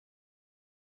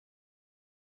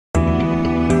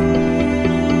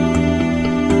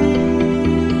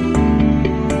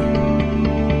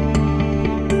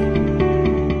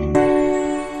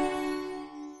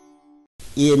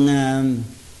In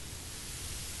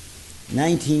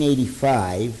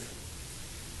 1985,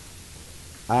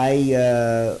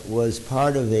 I was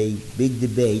part of a big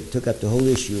debate, took up the whole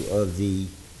issue of the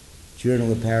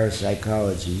Journal of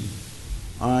Parapsychology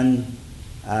on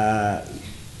the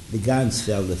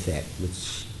ganfeld effect,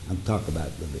 which I'll talk about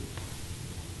a little bit.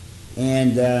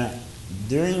 And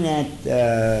during that,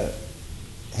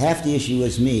 half the issue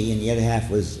was me, and the other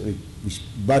half was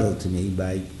rebutted to me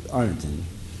by Honorton.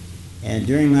 And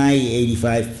during my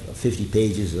 50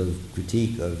 pages of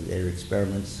critique of their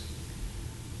experiments,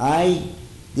 I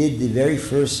did the very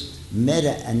first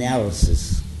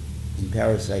meta-analysis in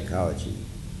parapsychology.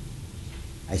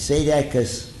 I say that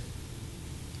because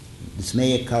this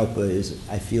mea culpa is,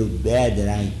 I feel bad that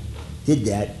I did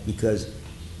that, because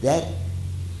that,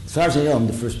 as far as I know, I'm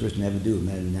the first person to ever do a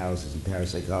meta-analysis in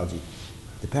parapsychology.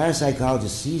 The parapsychologist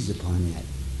seized upon that.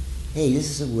 Hey, this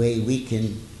is a way we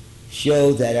can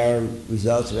show that our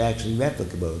results are actually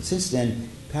replicable. And since then,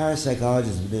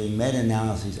 parapsychologists have been doing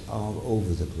meta-analyses all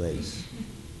over the place.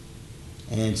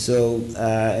 And so,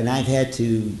 and I've had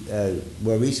to,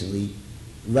 more recently,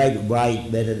 write why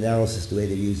meta-analysis, the way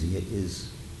they're using it, is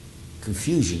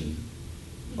confusion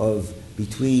of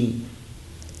between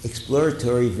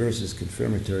exploratory versus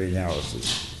confirmatory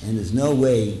analysis. And there's no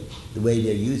way, the way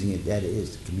they're using it, that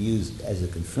is, can be used as a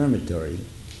confirmatory,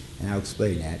 and I'll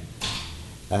explain that,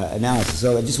 analysis.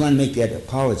 So I just want to make that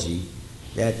apology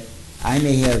that I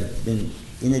may have been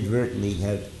inadvertently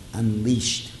have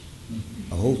unleashed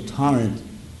a whole torrent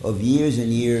of years and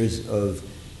years of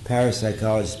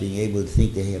parapsychologists being able to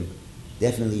think they have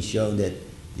definitely shown that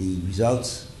the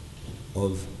results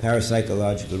of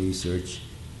parapsychological research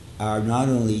are not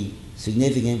only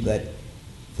significant but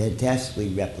fantastically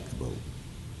replicable.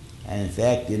 And in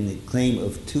fact, in the claim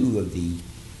of two of the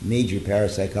major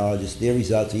parapsychologists, their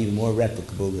results are even more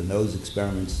replicable than those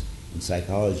experiments in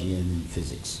psychology and in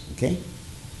physics. Okay?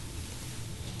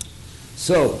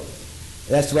 So,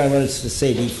 that's what I wanted to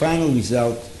say. The final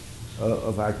result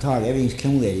of our talk, everything's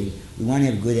accumulating. We want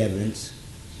to have good evidence,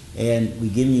 and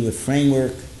we're giving you a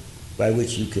framework by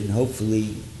which you can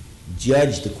hopefully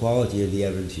judge the quality of the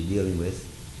evidence you're dealing with.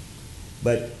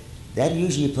 But that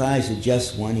usually applies to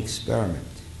just one experiment.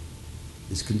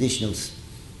 This conditional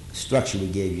structure we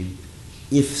gave you.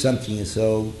 If something is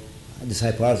so, this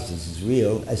hypothesis is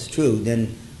real, that's true,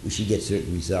 then we should get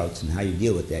certain results, and how you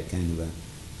deal with that kind of a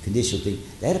conditional thing.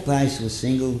 That applies to a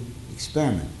single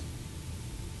experiment.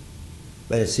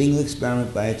 But a single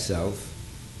experiment by itself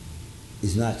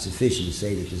is not sufficient to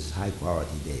say that this is high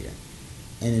quality data.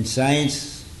 And in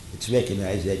science, it's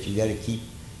recognized that you got to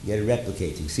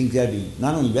replicate things. Things got to be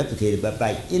not only replicated, but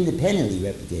by independently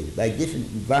replicated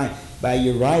by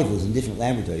your rivals in different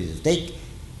laboratories. If they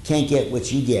can't get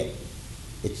what you get,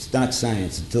 it's not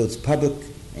science until it's public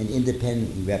and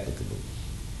independently replicable.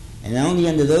 And only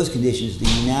under those conditions do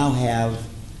you now have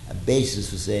a basis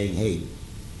for saying, hey,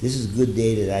 this is good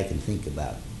data that I can think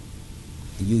about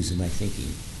and use in my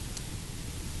thinking.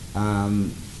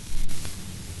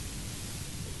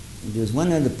 There's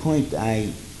one other point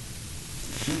I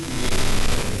should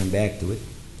come back to it.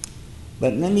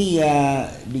 But let me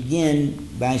begin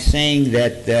by saying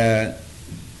that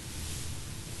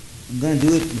I'm going to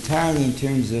do it entirely in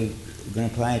terms of, we're going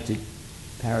to apply it to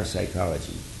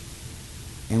parapsychology.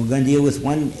 And we're going to deal with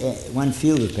one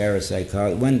field of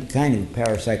parapsychology, one kind of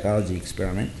parapsychology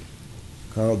experiment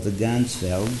called the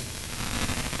ganfeld.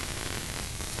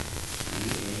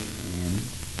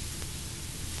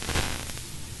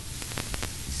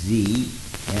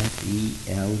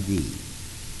 Ganfeld.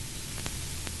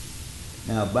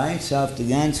 Now, by itself, the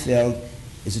ganfeld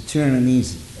is a term, it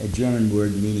means a German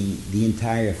word meaning the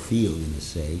entire field, in the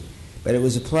say. But it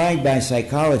was applied by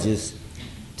psychologists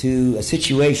to a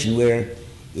situation where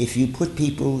if you put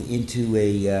people into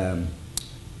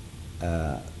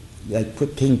like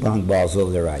put ping pong balls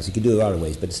over their eyes, you can do it a lot of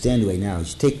ways, but the standard way now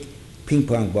is you take ping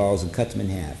pong balls and cut them in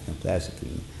half,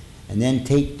 plastically, and then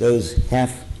take those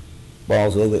half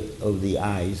balls over the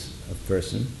eyes of a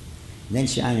person, and then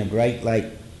shine a bright light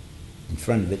in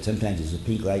front of it. Sometimes it's a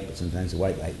pink light, but sometimes a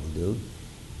white light will do.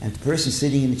 And the person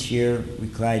sitting in the chair,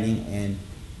 reclining and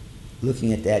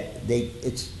looking at that,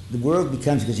 the world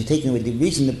becomes, because you're taking away, the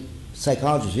reason the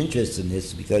psychologists are interested in this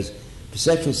is because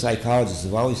perceptual psychologists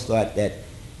have always thought that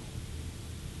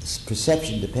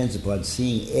perception depends upon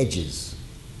seeing edges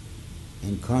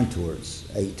and contours,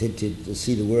 to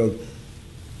see the world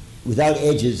without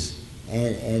edges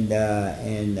and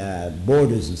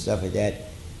borders and stuff like that.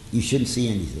 You shouldn't see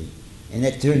anything. And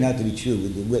that turned out to be true.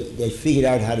 They figured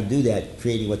out how to do that,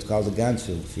 creating what's called the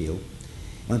ganfeld field.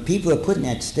 When people are put in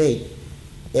that state,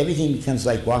 everything becomes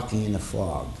like walking in a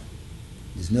fog.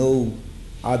 There's no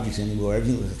objects anymore.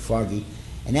 Everything was foggy.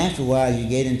 And after a while, you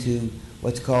get into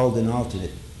what's called an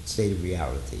alternate state of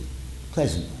reality,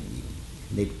 pleasant one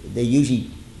even. They usually,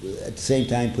 at the same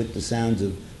time, put the sounds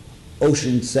of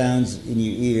ocean sounds in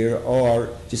your ear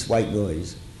or just white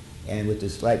noise. And with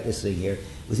this thing here,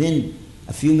 within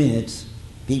a few minutes,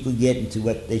 people get into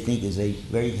what they think is a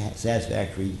very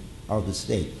satisfactory altered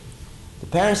state. The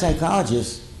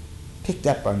parapsychologists picked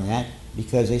up on that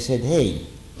because they said, hey,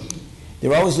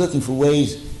 they're always looking for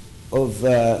ways of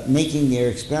making their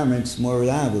experiments more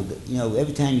reliable. You know,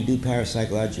 every time you do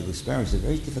parapsychological experiments, they're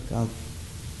very difficult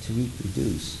to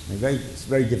reproduce. It's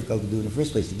very difficult to do in the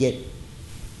first place, to get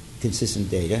consistent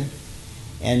data.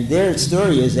 And their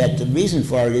story is that the reason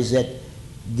for it is that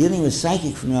dealing with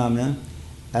psychic phenomena,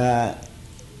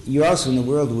 you're also in a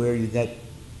world where you've got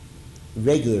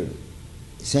regular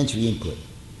sensory input.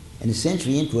 And the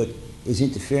sensory input is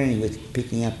interfering with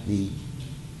picking up the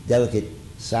delicate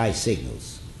psi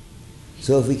signals.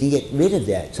 So if we can get rid of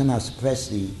that, somehow suppress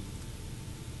the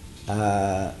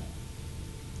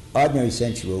ordinary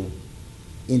sensual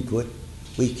input,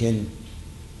 we can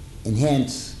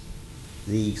enhance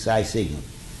the psi signal.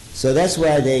 So that's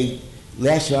why they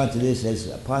lash onto this as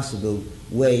a possible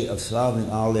way of solving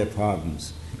all their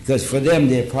problems. Because for them,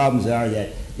 their problems are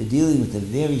that they're dealing with a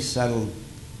very subtle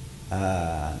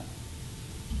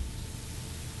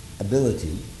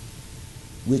ability,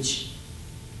 which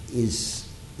is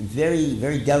very,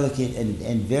 very delicate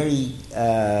and very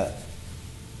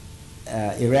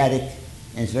erratic,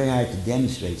 and it's very hard to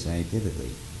demonstrate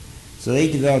scientifically. So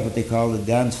they developed what they call the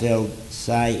ganfeld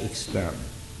psi experiment.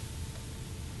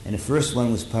 And the first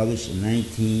one was published in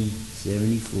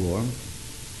 1974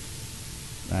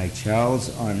 by Charles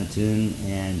Honorton,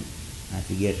 and I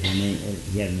forget her name.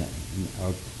 He had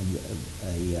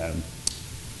a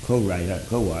co-writer,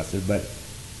 co-author, but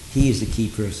he is the key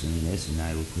person in this, and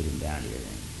I will put him down here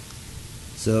then.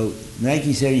 So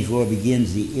 1974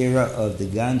 begins the era of the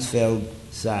ganfeld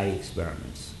psi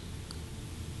experiments.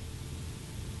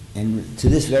 And to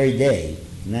this very day,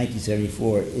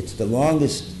 1974, it's the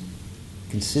longest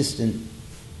consistent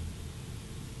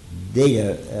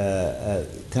data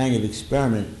kind of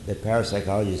experiment that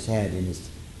parapsychologists had in its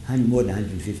more than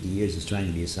 150 years of trying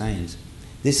to be a science.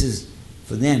 This is,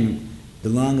 for them, the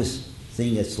longest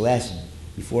thing that's lasted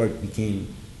before it became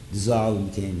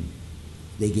dissolved and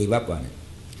they gave up on it.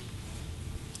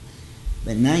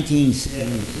 But in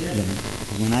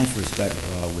 1977, when I first got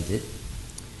involved with it,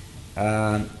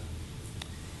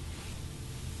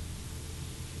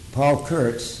 Paul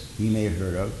Kurtz, you may have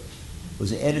heard of,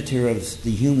 was the editor of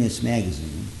the Humanist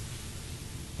magazine,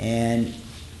 and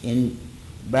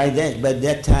by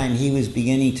that time he was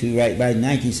beginning to write. By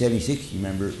 1976, you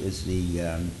remember, is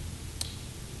the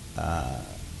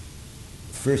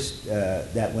first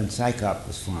that when Psychop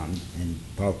was formed, and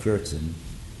Paul Kurtz and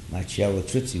Marcello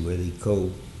Truzzi were the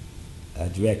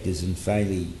co-directors, and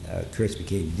finally Kurtz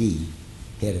became the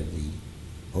head of the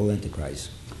whole enterprise.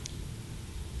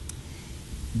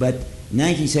 But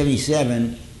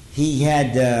 1977, he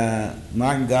had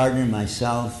Martin Gardner,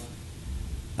 myself,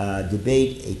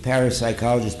 debate a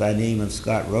parapsychologist by the name of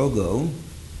Scott Rogo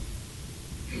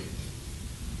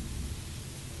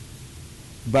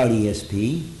about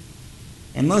ESP.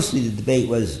 And mostly the debate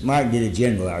was, Martin did a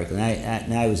general article,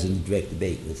 and I was in a direct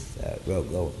debate with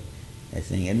Rogo, that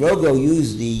thing. And Rogo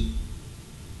used the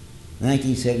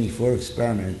 1974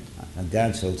 experiment on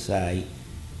ganfeld psi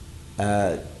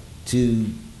to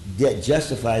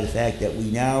justify the fact that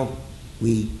we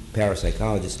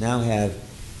parapsychologists now have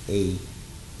a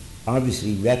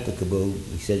obviously replicable,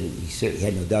 he said he certainly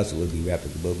had no doubts it would be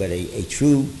replicable, but a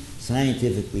true,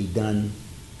 scientifically done,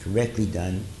 correctly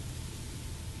done,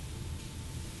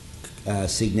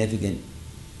 significant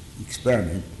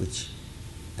experiment, which,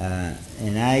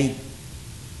 and I,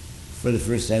 for the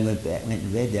first time, went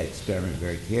and read that experiment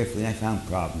very carefully, and I found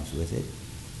problems with it.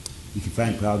 You can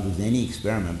find problems with any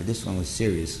experiment, but this one was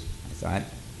serious, I thought.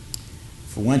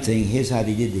 For one thing, here's how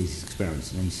they did these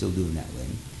experiments, and he's still doing that way.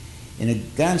 In a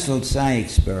ganfeld psi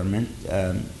experiment,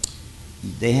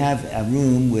 they have a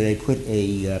room where they put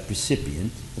a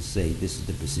percipient. Let's say this is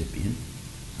the percipient,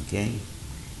 okay?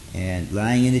 And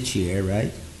lying in a chair,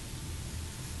 right?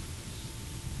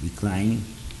 Reclining.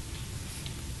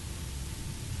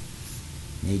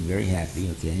 Made very happy,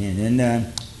 okay? And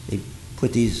then they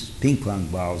put these ping pong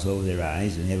balls over their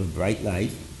eyes, and they have a bright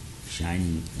light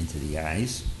shining into the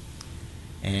eyes.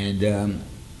 And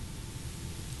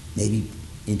maybe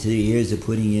into the ears they're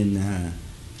putting in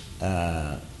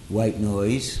white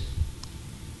noise.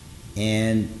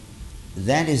 And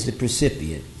that is the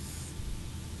percipient.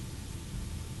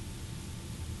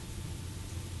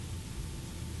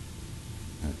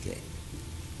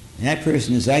 And that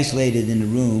person is isolated in a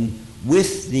room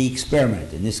with the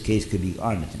experiment. In this case, could be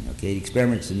Honorton. Okay, the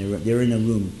experiments they're in a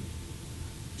room,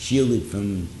 shielded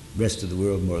from the rest of the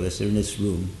world more or less. They're in this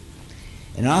room,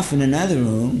 and off in another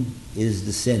room is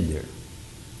the sender.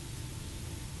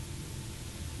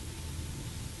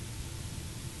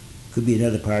 Could be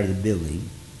another part of the building,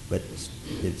 but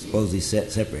it's supposedly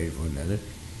separated from another.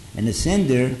 And the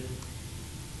sender,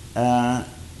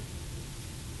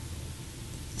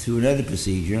 through another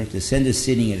procedure, the sender's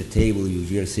sitting at a table,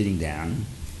 usually, or sitting down,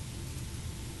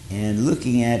 and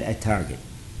looking at a target,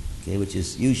 okay, which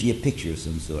is usually a picture of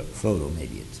some sort, photo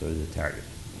maybe, it's sort of the target.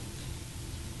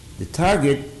 The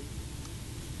target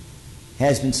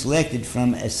has been selected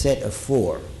from a set of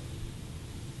 4,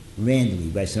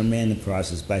 randomly, by some random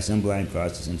process, by some blind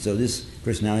process, and so this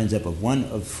person now ends up with one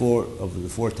of 4 of the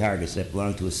 4 targets that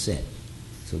belong to a set.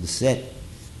 So the set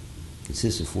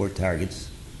consists of 4 targets,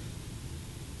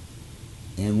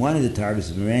 and one of the targets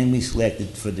has been randomly selected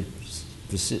for the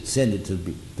sender to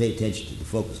pay attention to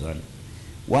focus on it,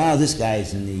 while this guy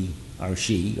is in the, or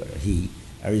she, or he,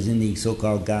 is in the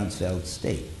so-called ganfeld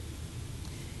state.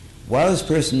 While this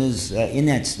person is in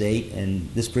that state, and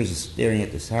this person is staring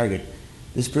at this target,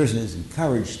 this person is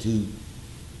encouraged to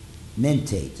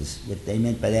mentate. What they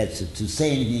meant by that is to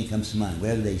say anything that comes to mind,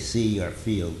 whatever they see or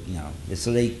feel, you know.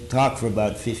 So they talk for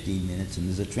about 15 minutes, and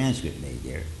there's a transcript made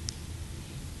there.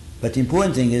 But the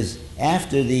important thing is,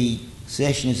 after the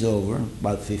session is over,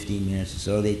 about 15 minutes or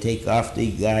so, they take off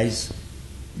the guy's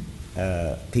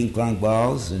ping pong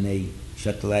balls, and they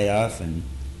shut the light off and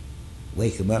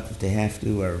wake him up if they have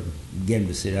to, or get him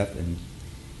to sit up. And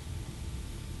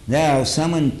now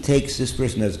someone takes, this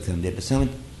person doesn't come there, but someone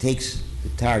takes the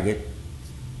target,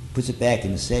 puts it back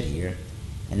in the set here,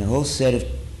 and the whole set of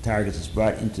targets is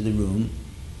brought into the room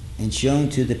and shown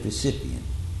to the recipient.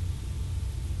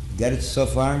 Got it so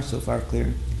far? So far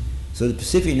clear? So the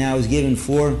recipient now is given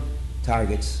 4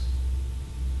 targets.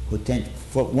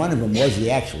 One of them was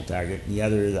the actual target, and the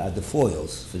other are the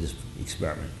foils for this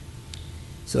experiment.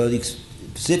 So the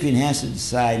recipient has to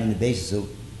decide on the basis of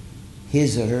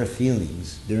his or her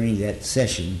feelings during that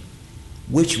session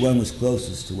which one was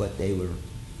closest to what they were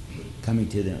coming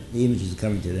to the images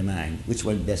coming to their mind, which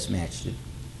one best matched it.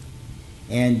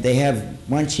 And they have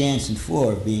 1 chance in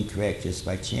 4 of being correct just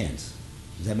by chance.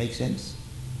 Does that make sense?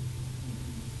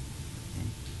 Okay.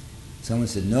 Someone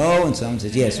said no, and someone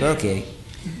said yes. Okay.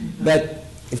 But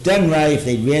if done right, if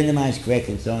they randomize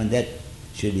correctly and so on, that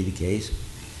should be the case.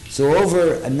 So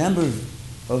over a number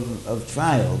of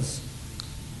trials,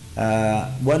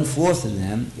 1/4 of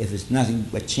them, if it's nothing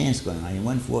but chance going on, and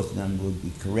 1/4 of them will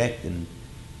be correct, and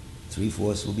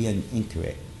 3/4 will be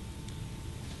incorrect.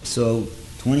 So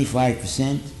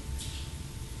 25%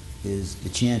 is the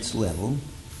chance level,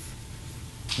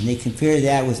 and they compare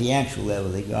that with the actual level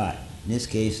they got. In this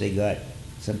case, they got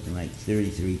something like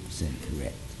 33%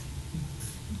 correct.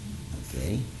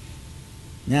 Okay?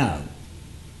 Now,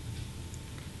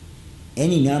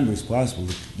 any number is possible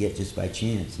to get just by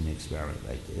chance in an experiment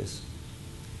like this.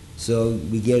 So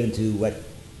we get into what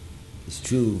is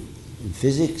true in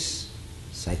physics,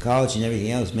 psychology, and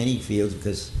everything else, many fields,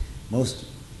 because most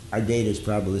our data is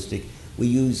probabilistic. We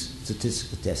use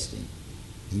statistical testing.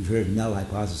 You've heard of null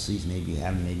hypotheses, maybe you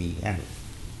haven't, maybe you haven't.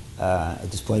 At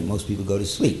this point, most people go to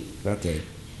sleep. Okay.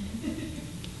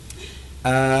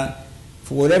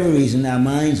 For whatever reason, our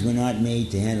minds were not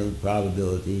made to handle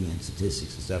probability and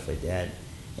statistics and stuff like that.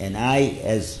 And I,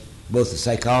 as both a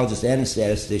psychologist and a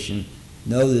statistician,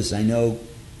 know this. I know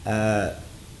I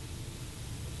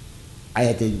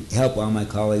had to help all my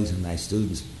colleagues and my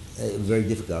students. It was very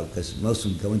difficult because most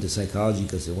of them go into psychology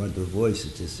because they wanted to avoid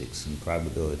statistics and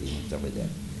probability and stuff like that.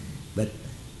 But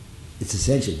it's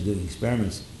essential to doing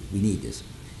experiments. We need this.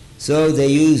 So they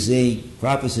use a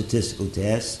proper statistical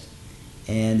test,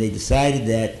 and they decided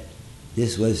that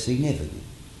this was significant.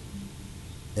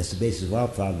 That's the basis of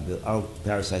all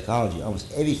parapsychology.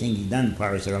 Almost everything you've done in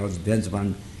parapsychology depends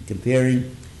upon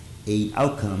comparing an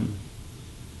outcome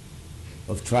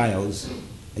of trials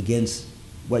against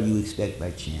what you expect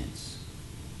by chance.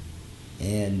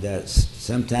 And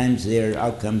sometimes their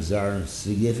outcomes are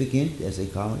significant, as they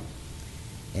call it,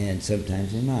 and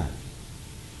sometimes they're not.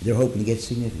 They're hoping to get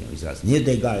significant results. And here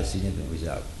they got a significant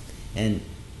result. And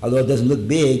although it doesn't look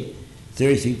big,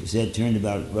 33% turned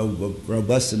about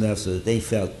robust enough so that they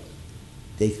felt,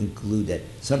 they conclude that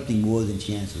something more than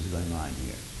chance was going on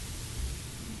here.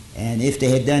 And if they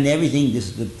had done everything, this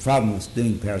is the problem with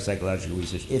doing parapsychological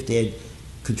research, if they had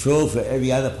controlled for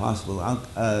every other possible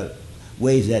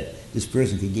ways that this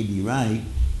person could give you right,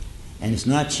 and it's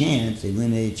not chance, they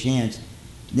eliminated chance,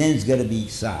 then it's got to be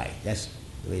psi. That's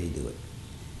the way they do it.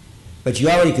 But you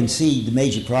already can see the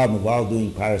major problem of all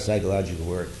doing parapsychological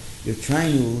work. You're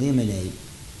trying to eliminate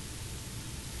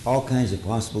all kinds of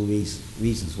possible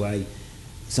reasons why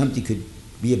something could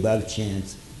be above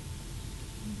chance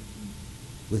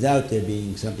without there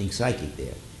being something psychic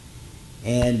there.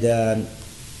 And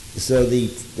so the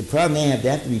problem they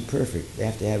have to be perfect. They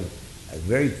have to have a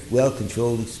very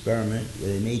well-controlled experiment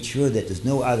where they made sure that there's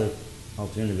no other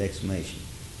alternative explanation.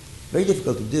 Very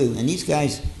difficult to do, and these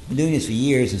guys have been doing this for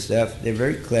years and stuff. They're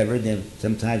very clever. They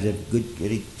sometimes have good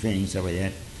training and stuff like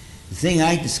that. The thing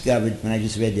I discovered when I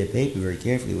just read their paper very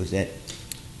carefully was that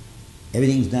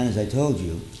everything's done as I told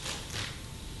you,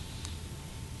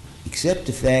 except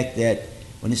the fact that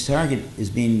when this target is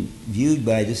being viewed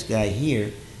by this guy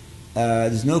here,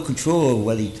 there's no control over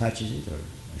whether he touches it or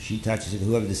she touches it,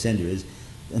 whoever the sender is.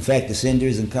 In fact, the sender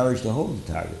is encouraged to hold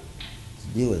the target, to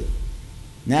deal with it.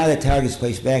 Now that target's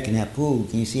placed back in that pool,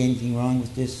 can you see anything wrong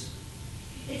with this?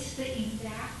 It's the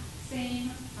exact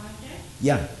same object?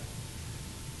 Yeah.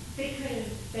 They could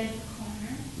have bent the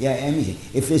corner? Yeah, anything.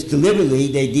 If it's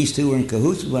deliberately, these two were in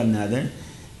cahoots with one another,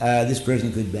 this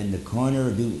person could bend the corner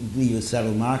or leave a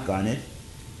subtle mark on it.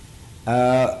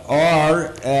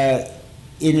 Or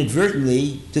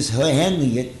inadvertently, just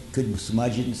handling it could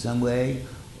smudge it in some way,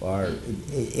 or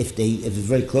if it's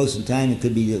very close in time, it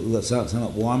could be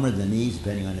somewhat warmer than these,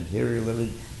 depending on the material of it.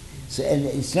 So, and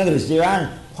in other words, there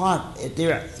are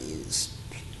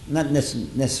not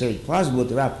necessarily plausible, but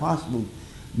there are possible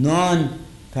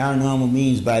non-paranormal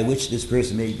means by which this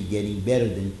person may be getting better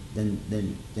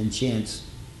than chance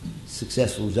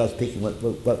successful results, picking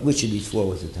which of these four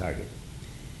was the target.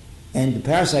 And the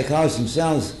parapsychologists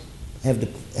themselves have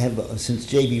since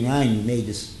J.B. Ryan made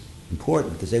this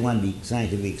important because they want to be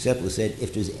scientifically acceptable, said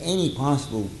if there's any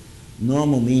possible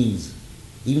normal means,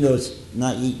 even though it's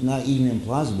not even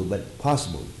implausible, but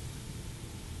possible,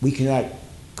 we cannot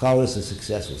call this a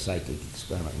successful psychic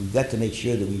experiment. We've got to make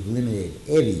sure that we've eliminated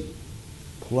every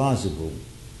plausible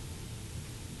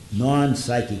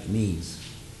non-psychic means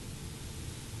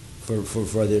for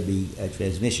there to be a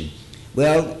transmission.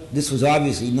 Well, this was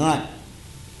obviously not.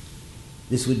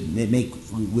 This would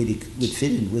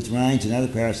fit in with Ryan's and other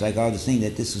parapsychologists' thing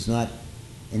that this was not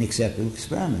an acceptable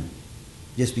experiment,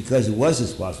 just because it was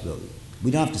this possibility.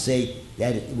 We don't have to say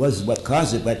that it was what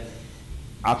caused it, but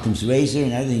Occam's razor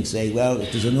and other things say, well,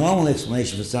 if there's a normal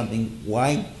explanation for something,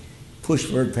 why push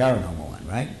for a paranormal one,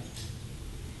 right?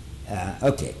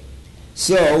 Okay.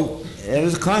 So there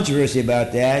was a controversy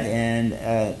about that, and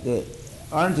the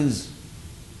Honorton's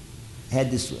had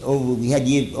this over. We had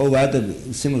over other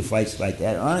similar fights like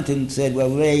that. Honorton said, "Well,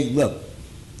 Ray, look,"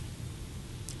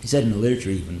 he said in the literature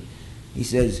even, he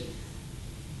says,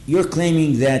 "You're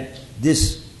claiming that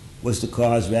this was the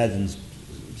cause rather than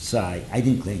psi. I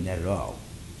didn't claim that at all.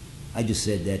 I just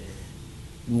said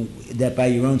that by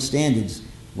your own standards,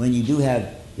 when you do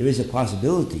have, there is a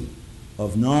possibility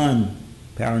of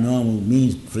non-paranormal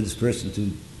means for this person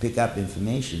to pick up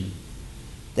information.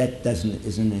 That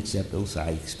isn't an acceptable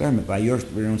psi experiment by your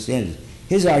own standards."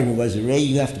 His argument was, Ray,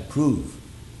 you have to prove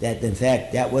that, in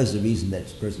fact, that was the reason that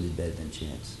this person did better than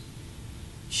chance.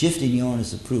 Shifting the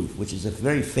onus of proof, which is a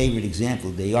very favorite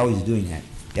example. They're always doing that.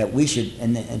 That we should,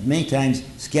 and many times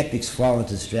skeptics fall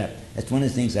into this trap. That's one of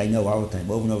the things I know all the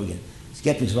time, over and over again.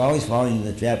 Skeptics are always falling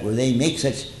into the trap where they make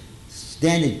such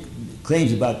standard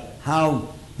claims about how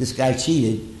this guy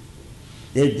cheated.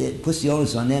 It puts the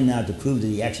onus on them now to prove that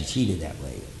he actually cheated that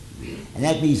way. And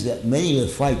that means that many of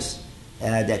the fights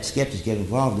that skeptics get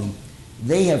involved in,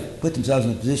 they have put themselves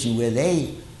in a position where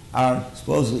they are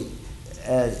supposedly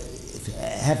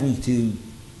having to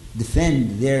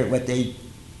defend their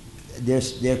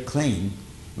claim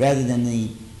rather than the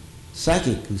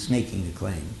psychic who's making the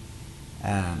claim.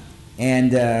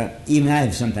 Even I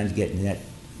have sometimes get into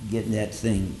that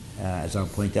thing, as I'll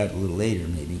point out a little later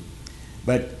maybe.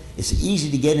 But it's easy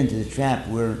to get into the trap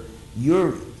where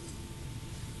you're,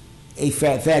 in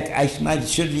fact, I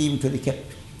should have even could have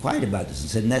kept quiet about this and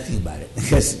said nothing about it,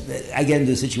 because I get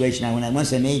into a situation now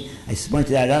once I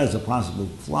pointed that out as a possible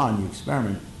flaw in the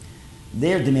experiment,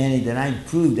 they're demanding that I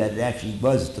prove that it actually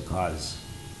was the cause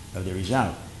of the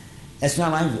result. That's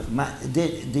not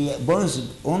the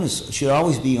onus should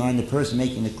always be on the person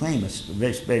making the claim. It's a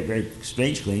very, very, very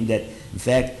strange claim that, in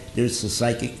fact, there's a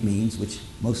psychic means, which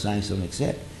most scientists don't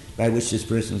accept, by which this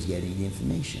person was getting the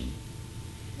information.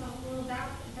 Well, that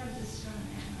was a strong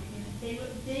argument.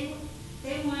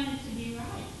 They wanted to be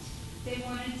right. They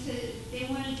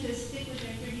wanted to stick with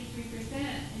their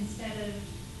 33%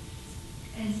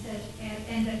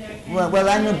 Well,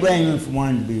 I'm not blaming them for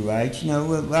wanting to be right. You know,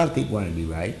 a lot of people want to be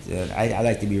right. I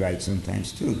like to be right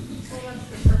sometimes too. Well,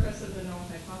 that's the purpose of the null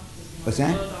hypothesis. What's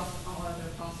that?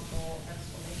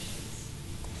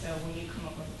 when you come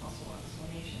up with a possible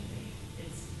explanation,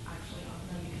 it's actually on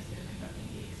them because they're conducting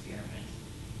the experiment.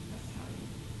 That's how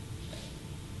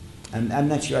you... I'm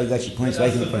not sure I got your point. So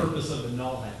That's the purpose of the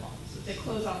null hypothesis. They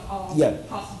close off all Yeah.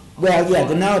 possible... Well, yeah,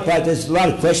 the null hypothesis, there's a lot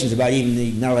of questions about even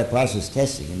the null hypothesis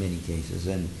testing in many cases,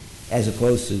 and as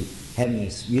opposed to having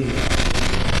this really...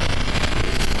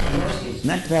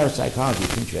 Not parapsychology,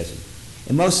 it's interesting.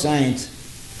 In most science,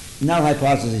 null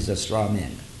hypotheses are straw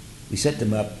men. We set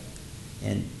them up,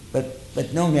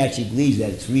 but no one actually believes that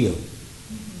it's real.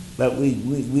 But we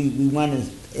want to,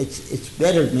 it's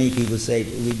better, many people say,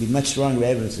 it would be much stronger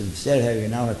evidence if instead of having a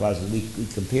null hypothesis, we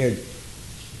compared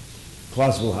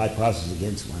plausible hypotheses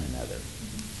against one another.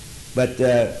 But,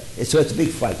 so it's a big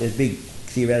fight. There's big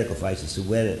theoretical fights as to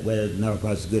whether the null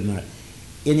hypothesis is good or not.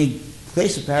 In the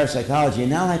case of parapsychology, a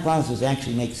null hypothesis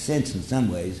actually makes sense in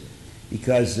some ways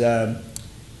because you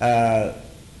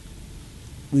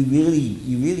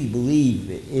really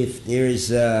believe if there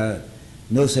is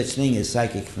no such thing as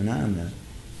psychic phenomena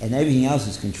and everything else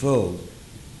is controlled,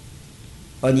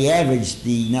 on the average,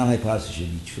 the null hypothesis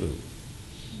should be true.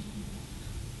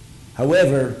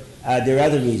 However, there are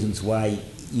other reasons why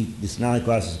this null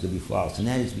hypothesis could be false, and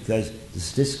that is because the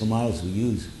statistical models we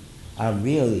use are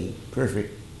really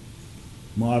perfect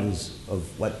models of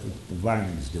what the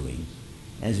environment is doing.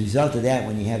 And as a result of that,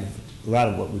 when you have a lot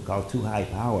of what we call too high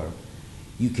power,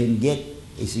 you can get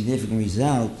a significant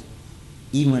result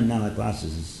even when null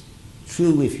hypothesis is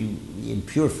true if you in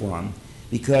pure form,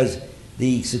 because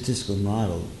the statistical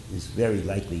model is very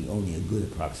likely only a good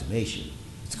approximation.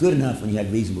 It's good enough when you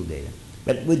have reasonable data.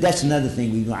 But that's another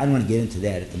thing. I don't want to get into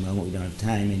that at the moment. We don't have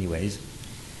time anyways.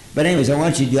 But anyways, I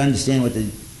want you to understand what the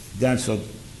ganfeld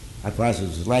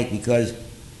hypothesis was like, because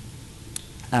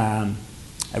around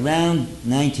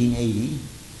 1980,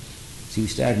 see, we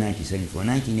started in 1974,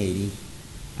 1980,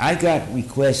 I got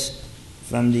requests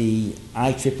from the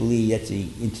IEEE, that's the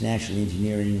International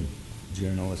Engineering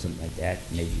Journal or something like that,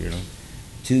 major journal,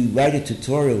 to write a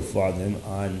tutorial for them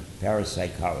on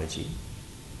parapsychology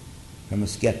from a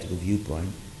skeptical viewpoint,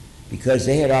 because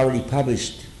they had already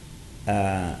published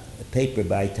a paper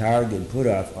by Targ and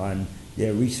Puthoff on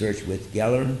their research with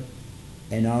Geller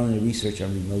and on the research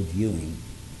on remote viewing.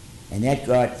 And that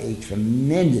got a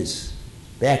tremendous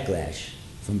backlash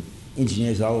from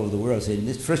engineers all over the world saying,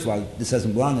 this, first of all, this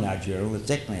doesn't belong in our journal.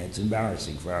 Secondly, it's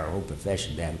embarrassing for our whole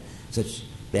profession to have such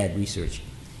bad research.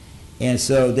 And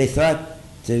so they thought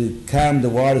to calm the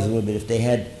waters a little bit if they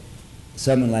had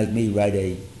someone like me write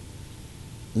a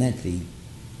lengthy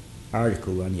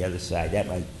article on the other side. That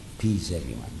might appease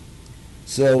everyone.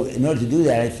 So in order to do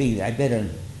that, I figured I better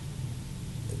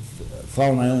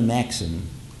follow my own maxim.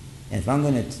 And if I'm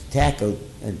going to tackle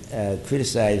and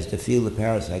criticize the field of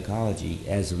parapsychology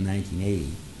as of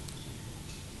 1980,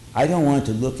 I don't want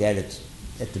to look at it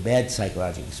at the bad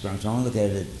psychological experiments. I want to look at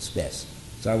it at its best.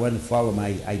 So I want to follow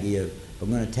my idea of, if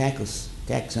I'm going to tackle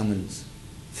someone's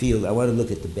field, I want to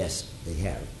look at the best they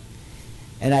have.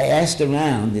 And I asked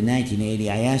around in 1980,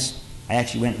 I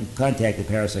actually went and contacted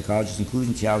parapsychologists,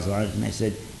 including Charles Arnott, and I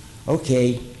said,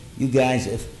 okay, you guys,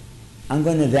 if I'm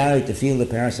going to evaluate the field of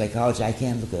parapsychology, I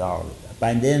can't look at all of it.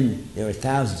 By then, there are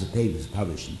thousands of papers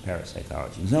published in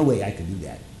parapsychology. There's no way I could do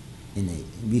that in a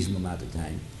reasonable amount of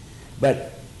time.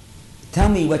 But tell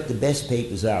me what the best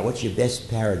papers are, what your best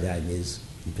paradigm is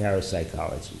in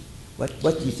parapsychology. What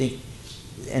do you think?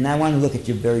 And I want to look at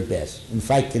your very best. And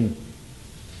if I can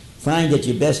find that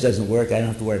your best doesn't work, I don't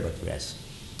have to worry about the rest.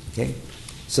 Okay?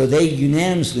 So they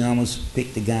unanimously almost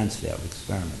picked the Ganfeld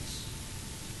experiments.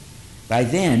 By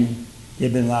then, there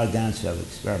had been a lot of Ganfeld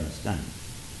experiments done,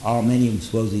 many of them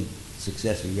supposedly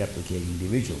successfully replicating the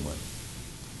original one.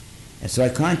 And so I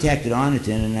contacted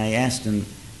Honorton and I asked him,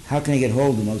 how can I get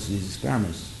hold of most of these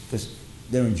experiments? Because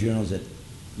they're in journals that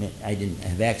I didn't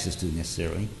have access to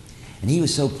necessarily. And he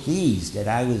was so pleased that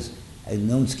I was a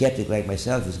known skeptic like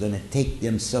myself was going to take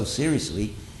them so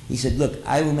seriously. He said, look,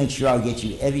 I will make sure I'll get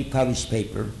you every published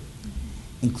paper,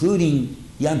 including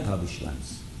the unpublished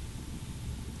ones.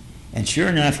 And sure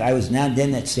enough, I was now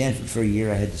then at Stanford for a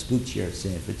year. I had the spook chair at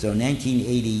Stanford. So in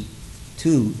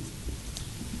 1982,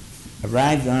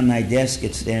 arrived on my desk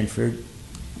at Stanford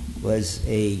was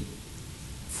a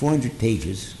 400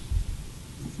 pages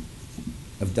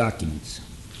of documents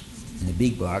in a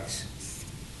big box.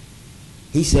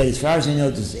 He said, as far as I know,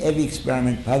 this is every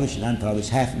experiment, published and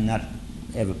unpublished, half of them not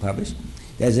ever published,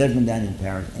 that has ever been done in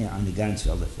Paris on the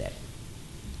Ganfeld effect.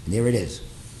 And there it is.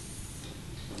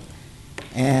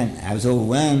 And I was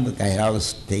overwhelmed, but I had all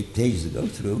those pages to go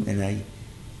through, and I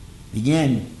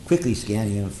began quickly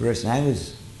scanning them first, and I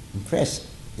was impressed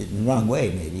in the wrong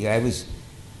way, maybe.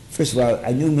 First of all,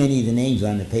 I knew many of the names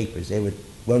on the papers. They were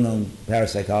well-known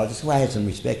parapsychologists who I had some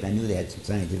respect. I knew they had some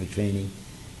scientific training.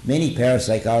 Many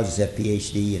parapsychologists have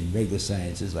PhD in regular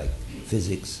sciences like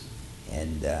physics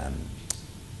and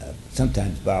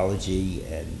sometimes biology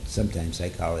and sometimes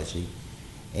psychology.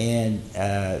 And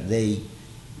they,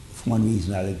 for one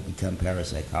reason or another, become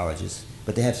parapsychologists,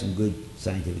 but they have some good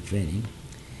scientific training.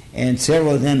 And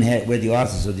several of them were the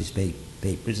authors of these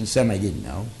papers, and some I didn't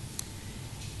know.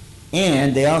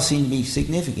 And they all seem to be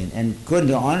significant. And according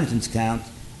to Honorton's count,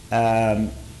 there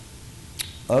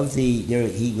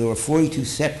were 42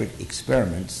 separate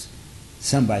experiments,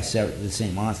 some by the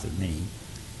same author, many,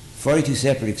 42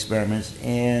 separate experiments,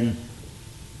 and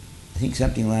I think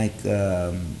something like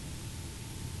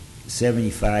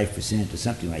 75% or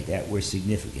something like that were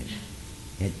significant,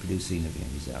 had produced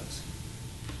significant results.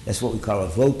 That's what we call a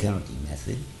vote counting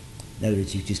method. In other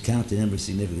words, you just count the number of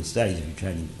significant studies if you're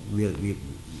trying to really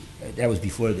that was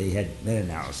before they had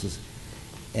meta-analysis.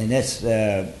 And that's,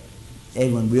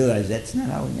 everyone realized that's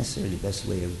not always necessarily the best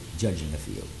way of judging a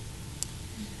field.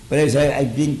 But as I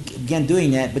began doing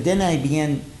that, but then I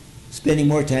began spending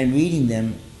more time reading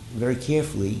them very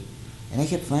carefully, and I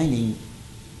kept finding,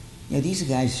 these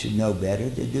guys should know better.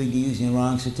 They're using the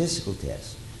wrong statistical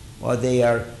test. Or they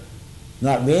are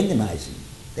not randomizing.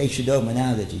 They should know by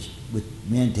now that with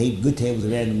good tables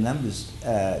of random numbers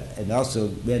and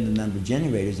also random number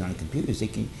generators on computers,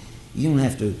 you don't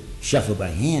have to shuffle by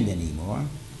hand anymore,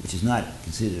 which is not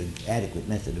considered an adequate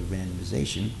method of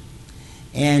randomization.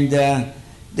 And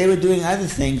they were doing other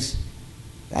things.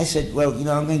 I said, well, I'm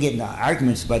going to get into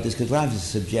arguments about this because a lot of this is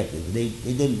subjective. They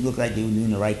didn't look like they were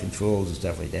doing the right controls and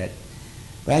stuff like that.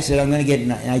 But I said, I'm going to get,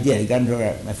 and I did. I got into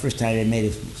my first time I made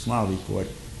a small report.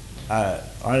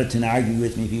 Honorton argued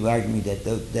with me. People argued with me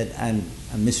that I'm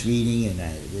misreading and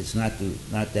it's not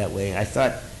that way. I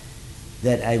thought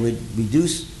that I would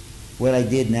reduce what I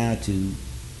did now to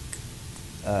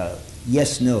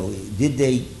yes, no. Did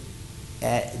they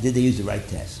use the right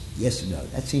test? Yes or no?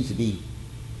 That seems to be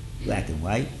black and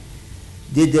white.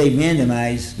 Did they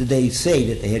randomize? Did they say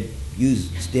that they had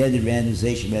used standard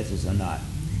randomization methods or not?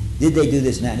 Did they do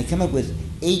this and that? And I come up with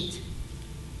 8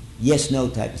 yes-no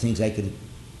type of things I could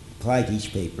apply to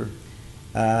each paper,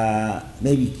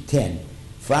 maybe 10.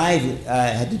 5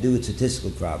 had to do with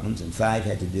statistical problems, and 5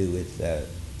 had to do with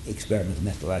experimental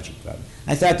methodological problems.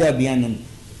 I thought that would be on them.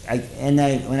 When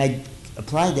I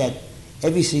applied that,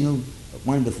 every single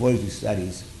one of the 42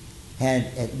 studies had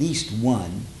at least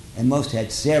one, and most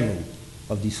had several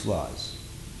of these flaws.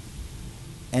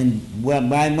 And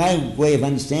by my way of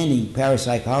understanding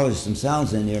parapsychologists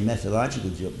themselves and their methodological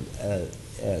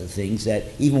things, that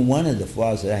even one of the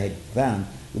flaws that I had found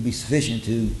would be sufficient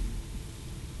to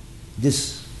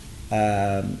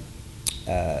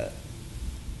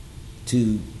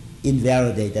to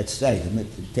invalidate that study, to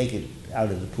take it out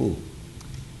of the pool.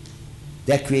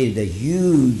 That created a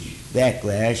huge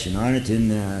backlash, and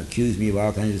Honorton accused me of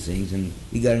all kinds of things, and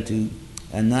we got into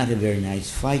not a very nice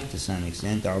fight to some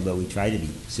extent, although we tried to be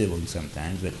civil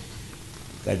sometimes, but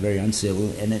got very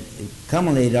uncivil. And it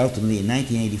culminated ultimately in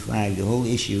 1985, the whole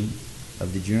issue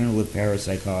of the Journal of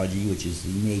Parapsychology, which is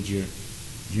the major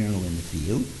journal in the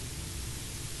field.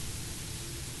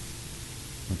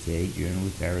 Okay, Journal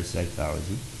of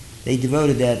Parapsychology. They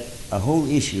devoted that a whole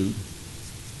issue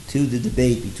to the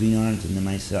debate between Honorton and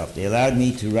myself. They allowed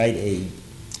me to write a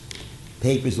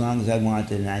paper as long as I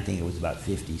wanted, and I think it was about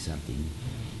 50-something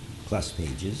plus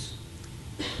pages,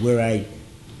 where I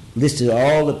listed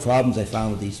all the problems I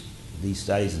found with these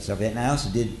studies and stuff like that. And I also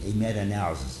did a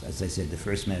meta-analysis, as I said, the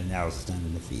first meta-analysis done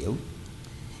in the field.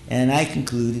 And I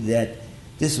concluded that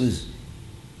this was,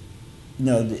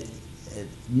 the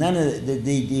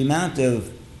amount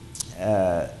of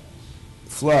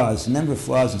flaws, the number of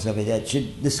flaws and stuff like that,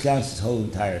 this counts this whole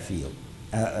entire field,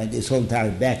 this whole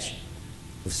entire batch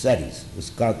of studies.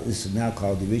 This is now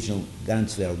called the original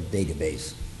Ganfeld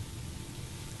database.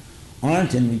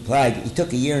 Honorton replied. It took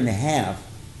 1.5 years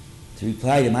to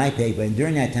reply to my paper, and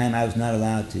during that time I was not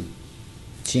allowed to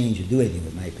change or do anything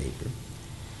with my paper.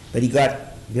 But he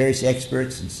got various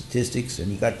experts in statistics,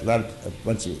 and he got a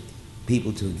bunch of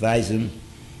people to advise him,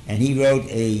 and he wrote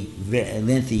a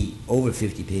lengthy, over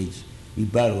 50-page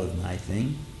rebuttal of my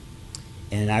thing.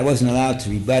 And I wasn't allowed to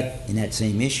rebut in that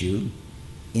same issue.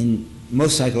 In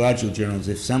most psychological journals,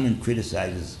 if someone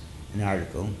criticizes an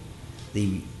article,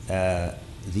 the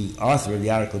author of the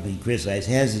article being criticized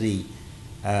has the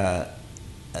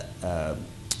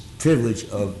privilege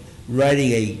of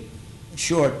writing a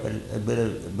short but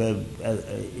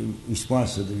a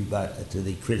response to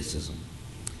the criticism.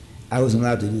 I wasn't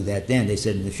allowed to do that then. They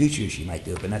said in the future issue you might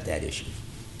do it, but not that issue.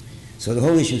 So the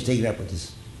whole issue was taken up with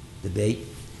this debate,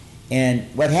 And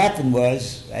what happened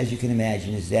was, as you can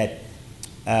imagine, is that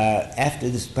after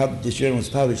this journal was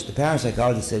published, the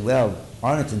parapsychologist said, well,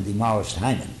 Honorton demolished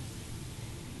Hyman.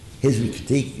 His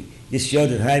critique just showed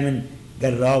that Hyman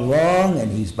got it all wrong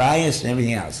and he's biased and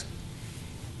everything else.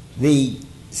 The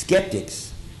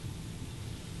skeptics,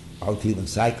 all the people in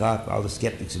Psychop, all the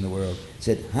skeptics in the world,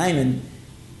 said Hyman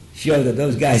showed that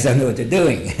those guys don't know what they're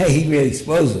doing. He really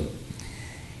exposed them.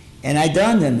 And it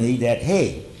dawned on me that,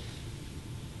 hey,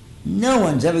 no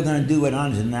one's ever going to do what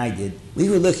Honorton and I did. We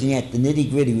were looking at the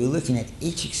nitty-gritty. We were looking at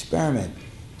each experiment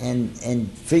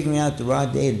and figuring out the raw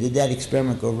data. Did that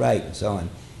experiment go right, and so on.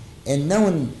 And no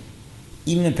one,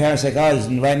 even a parapsychologist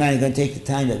in the right mind, is going to take the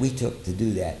time that we took to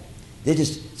do that. They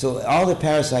just, so all the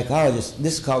parapsychologists,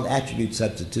 this is called attribute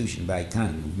substitution by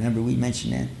Kahneman. Remember we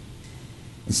mentioned that?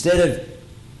 Instead of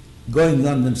going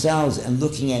on themselves and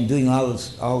looking and doing all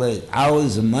the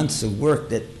hours and months of work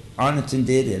that Honorton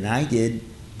did and I did,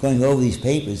 going over these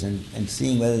papers and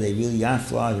seeing whether they really are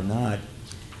flawed or not,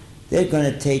 they're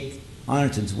going to take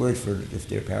Honorton's word for it if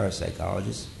they're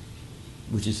parapsychologists,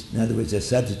 which is, in other words, they're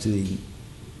substituting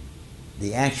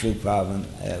the actual problem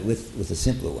with a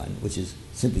simpler one, which is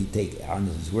simply take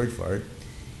Honorton's word for it.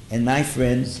 And my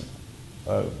friends,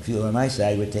 or people on my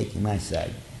side, were taking my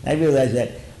side. And I realized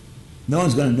that no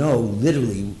one's going to know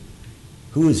literally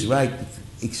who is right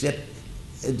except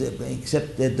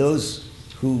that those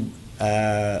who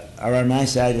are on my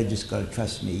side are just going to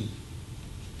trust me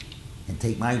and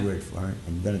take my word for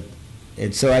it.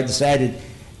 And so I decided,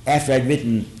 after I'd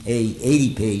written a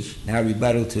 80-page now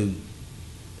rebuttal to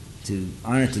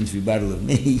Honorton's rebuttal of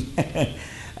me,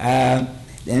 and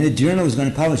the journal was going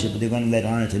to publish it, but they're going to let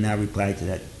Honorton now reply to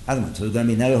that other one. So there's going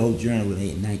to be another whole journal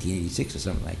in 1986 or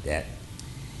something like that.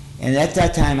 And at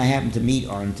that time, I happened to meet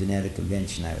Honorton at a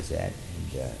convention I was at,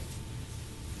 and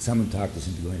someone talked us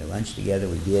into going to lunch together.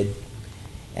 We did.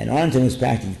 And Honorton was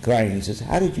practically crying. He says,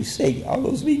 how did you say all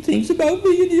those mean things about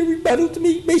me in your rebuttal to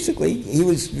me? Basically, he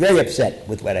was very upset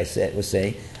with what I was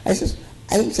saying. I says,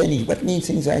 I didn't say anything. What mean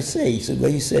things I say? He said,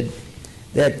 well, you said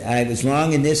that I was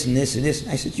wrong in this and this and this.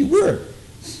 And I said, you were.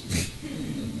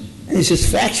 And it's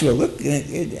just factual. Look, to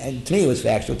me it was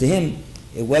factual. To him,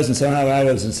 it wasn't somehow I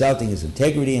was insulting his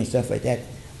integrity and stuff like that.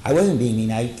 I wasn't being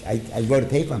mean. I wrote a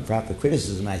paper on proper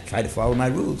criticism. I tried to follow my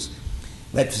rules.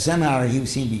 But somehow he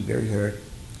seemed to be very hurt.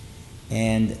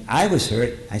 And I was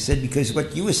hurt, I said, because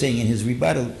what you were saying in his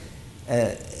rebuttal,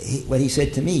 what he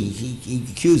said to me, he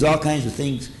accused all kinds of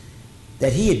things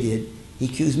that he did, he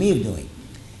accused me of doing.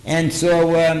 And so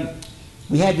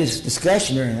we had this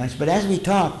discussion during lunch, but as we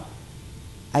talked,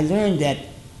 I learned that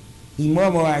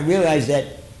I realized that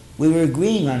we were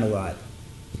agreeing on a lot.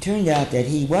 It turned out that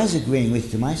he was agreeing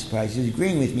with, to my surprise, he was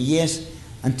agreeing with me, yes,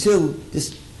 until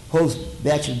this whole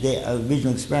batch of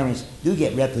original experiments do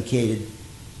get replicated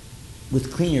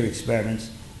with cleaner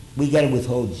experiments, we got to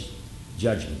withhold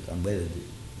judgment on whether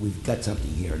we've got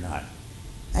something here or not.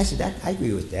 I said, I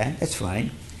agree with that, that's fine.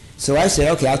 So I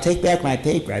said, okay, I'll take back my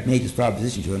paper. I've made this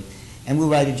proposition to him, and we'll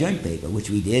write a joint paper, which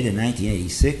we did in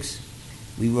 1986.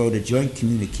 We wrote a joint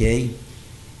communique,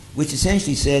 which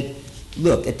essentially said,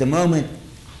 look, at the moment,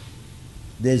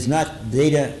 there's not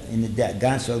data in the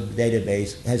ganfeld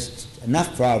database, has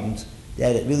enough problems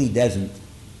that it really doesn't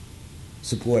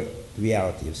support the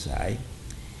reality of psi.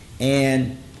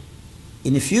 And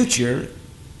in the future,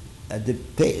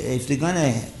 if they're going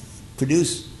to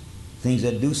produce things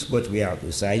that do support the reality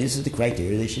of psi, this is the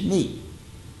criteria they should meet.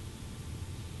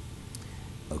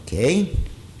 Okay?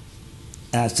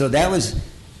 So that was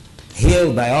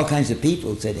hailed by all kinds of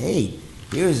people. Said, hey,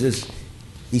 here's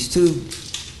these two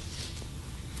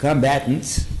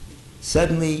combatants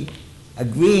suddenly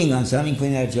agreeing on something,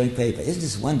 putting out a joint paper. Isn't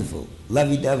this wonderful?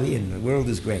 Lovey-dovey, and the world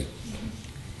is great.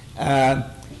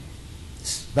 But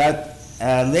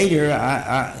later,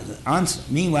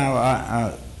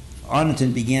 meanwhile,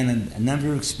 Honorton began a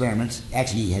number of experiments.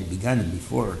 Actually, he had begun them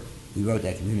before we wrote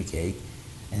that communique,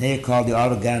 and they are called the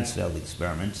Otto-Ganfeld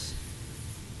experiments,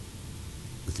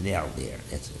 with an L there.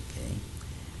 That's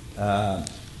okay.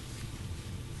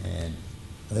 And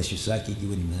unless you're psychic, you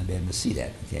wouldn't be able to see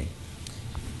that. Okay.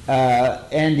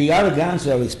 And the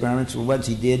Otto-Ganfeld experiments were ones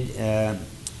he did,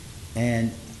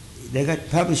 and they got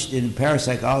published in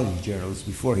parapsychology journals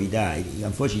before he died. He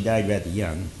unfortunately died rather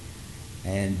young.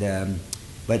 And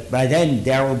but by then,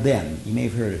 Darrell Bem, you may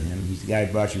have heard of him. He's the guy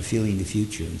who brought you Feeling the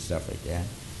Future and stuff like that.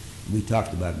 We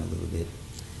talked about him a little bit.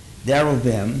 Darrell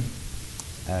Bem,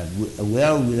 a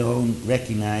well-known,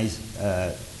 recognized,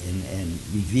 and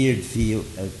revered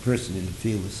person in the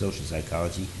field of social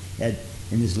psychology, had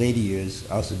in his later years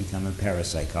also become a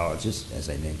parapsychologist, as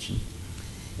I mentioned.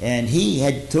 And he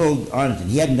had told Honorton,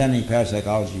 he hadn't done any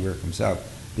parapsychology work himself,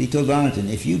 but he told Honorton,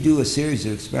 if you do a series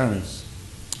of experiments,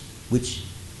 which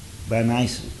by my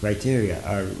criteria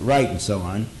are right and so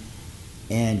on,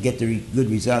 and get the good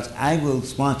results, I will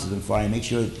sponsor them for you and make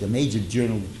sure that the major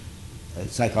journal,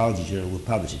 psychology journal, will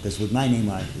publish it. Because with my name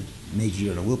on it, the major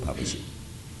journal will publish it.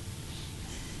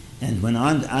 And when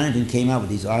Honorton came out with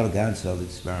these Otto Ganfeld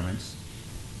experiments,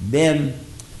 Bem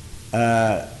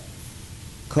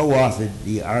co-authored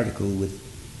the article with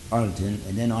Honorton,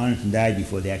 and then Honorton died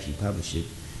before they actually published it.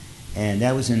 And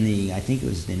that was in the, I think it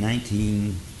was the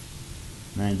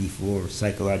 1994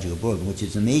 Psychological Bulletin, which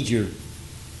is a major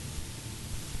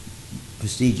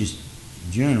prestigious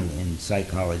journal in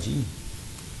psychology,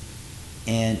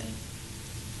 and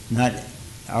not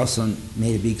also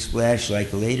made a big splash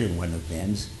like a later one of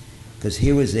Ben's, because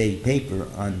here was a paper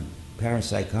on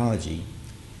parapsychology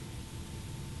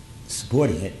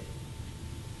supporting it,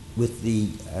 with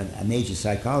a major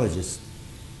psychologist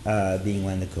being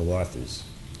one of the co-authors.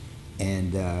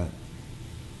 And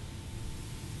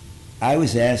I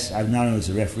was asked, I not only was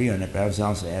a referee on it, but I was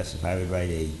also asked if I would write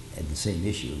at the same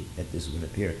issue that this would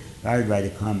appear, if I would write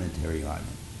a commentary on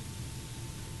it.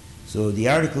 So the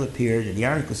article appeared, and the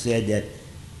article said that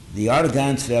the Otto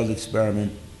Ganfeld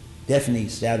experiment definitely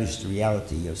established the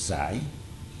reality of psi,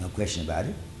 no question about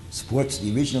it, supports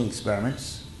the original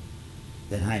experiments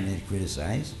that Hyman had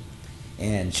criticized,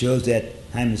 and shows that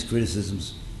Hyman's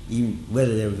criticisms, even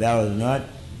whether they were valid or not,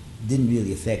 didn't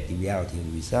really affect the reality of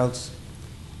the results.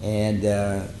 And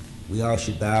we all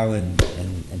should bow and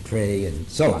pray and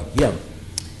so on. Yeah.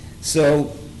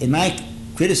 So in my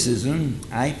criticism,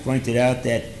 I pointed out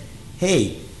that,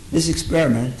 hey, this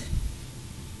experiment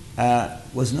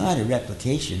was not a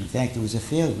replication. In fact, it was a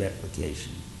failed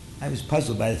replication. I was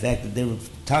puzzled by the fact that they were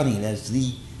touting it as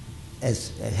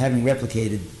having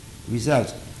replicated the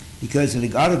results, because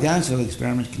the Otto Ganfeld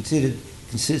experiment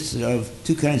consisted of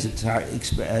two kinds of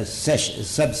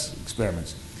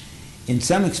sub-experiments. In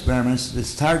some experiments, the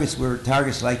targets were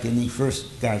targets like in the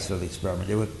first Ganfeld experiment.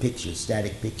 They were pictures,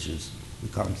 static pictures. We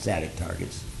call them static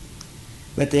targets.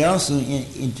 But they also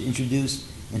introduced,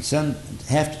 in some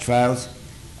half the trials,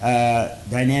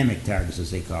 dynamic targets,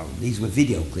 as they call them. These were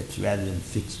video clips rather than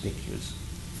fixed pictures,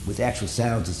 with actual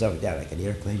sounds and stuff like that, like an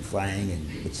airplane flying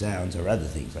and with sounds or other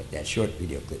things like that, short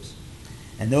video clips.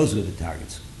 And those were the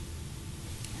targets.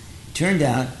 It turned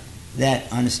out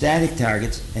that on the static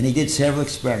targets, and they did several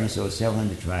experiments, so it was several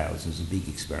hundred trials, it was a big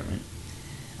experiment.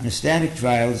 On the static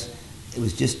trials, it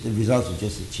was just, the results were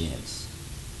just a chance.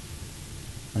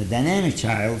 On the dynamic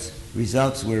trials,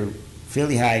 results were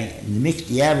fairly high, and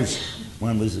the average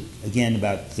one was, again,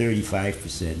 about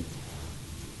 35%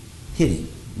 hitting.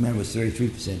 Remember, it was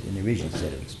 33% in the original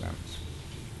set of experiments.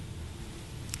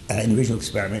 In the original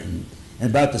experiment, and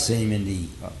about the same in the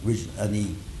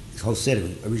whole set of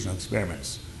original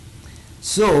experiments.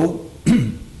 So,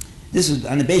 this is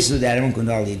on the basis of that. I won't go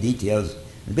into all the details.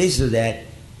 On the basis of that,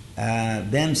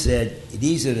 Bem said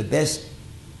these are the best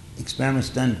experiments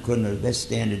done according to the best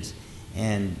standards,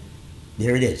 and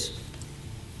there it is.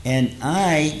 And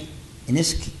I, in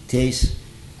this case,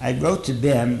 I wrote to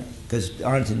Bem, because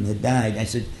Honorton had died. I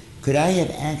said, could I have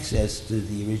access to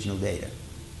the original data?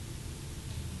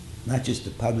 Not just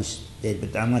the published data,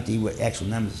 but I want the actual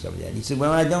numbers and stuff like that. He said,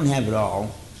 well, I don't have it all.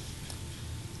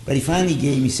 But he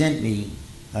finally sent me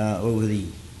over the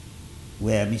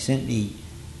web, he sent me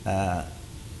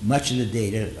much of the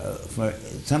data,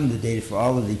 some of the data for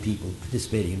all of the people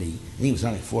participating in I think it was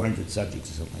something like 400 subjects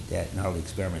or something like that, and all the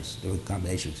experiments, there were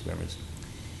combination experiments.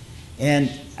 And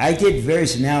I did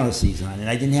various analyses on it.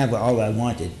 I didn't have all I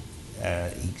wanted.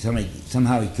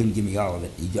 Somehow he couldn't give me all of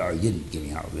it, or he didn't give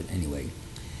me all of it anyway.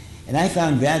 And I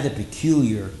found rather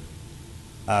peculiar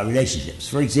relationships.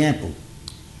 For example,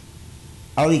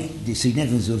 all the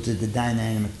significance of the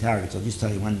dynamic targets. I'll just tell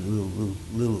you one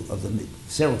little of the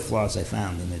several flaws I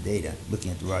found in the data,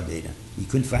 looking at the raw data. You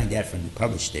couldn't find that from the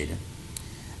published data.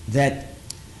 That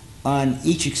on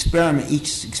each experiment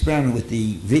with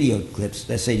the video clips,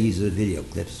 let's say these are the video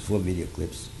clips, 4 video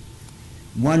clips,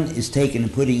 one is taken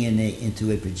and putting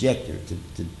into a projector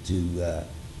to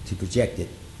project it,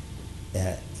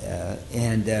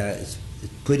 and it's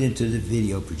put into the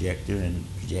video projector and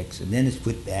projects, and then it's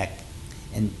put back.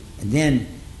 And then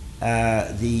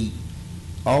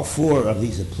all 4 of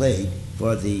these are played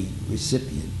for the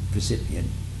recipient,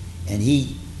 and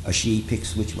he or she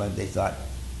picks which one they thought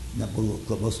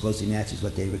most closely matches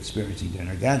what they were experiencing during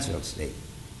their Ganfeld state.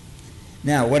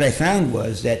 Now, what I found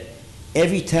was that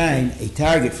every time a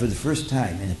target for the first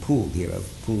time in a pool here, a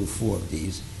pool of 4 of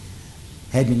these,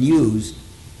 had been used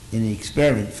in the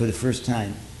experiment for the first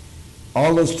time,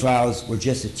 all those trials were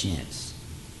just a chance.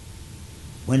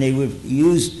 When they were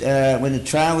used, when the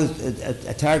trial was,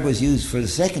 a target was used for the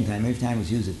second time, every time it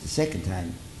was used at the second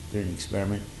time during the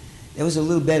experiment, it was a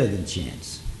little better than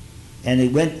chance. And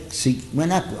it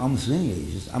went up almost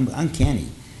linearly, just uncanny,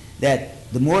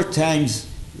 that the more times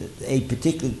a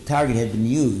particular target had been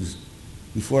used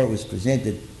before it was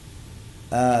presented,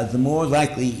 the more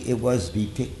likely it was to be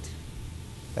picked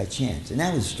by chance. And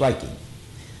that was striking.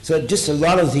 So just a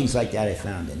lot of things like that I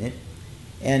found in it.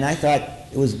 And I thought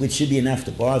it should be enough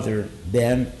to bother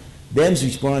Bem. Bem's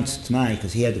response to mine,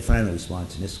 because he had the final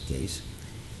response in this case,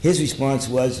 his response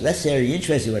was, that's very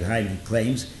interesting what Hyman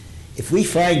claims. If we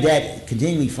find that,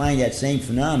 continually find that same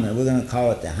phenomenon, we're going to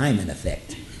call it the Hyman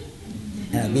effect.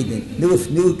 I mean,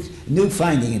 the new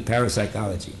finding in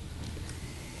parapsychology.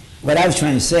 What I was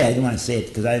trying to say, I didn't want to say it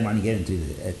because I didn't want to get into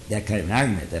that kind of an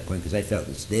argument at that point, because I felt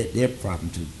it's their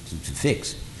problem to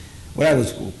fix. What I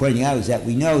was pointing out is that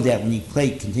we know that when you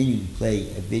continue to play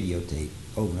a videotape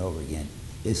over and over again,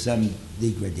 there's some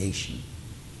degradation.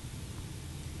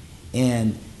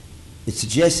 And it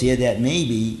suggests here that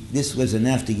maybe this was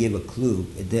enough to give a clue,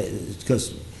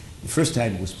 because the first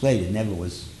time it was played, it never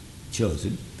was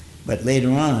chosen. But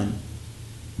later on,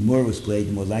 the more it was played,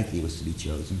 the more likely it was to be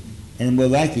chosen. And the more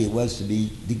likely it was to be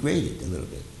degraded a little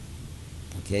bit.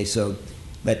 Okay, so,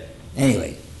 but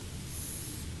anyway,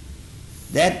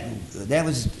 that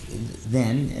was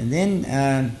then. And then,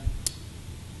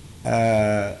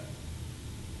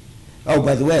 oh,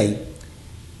 by the way,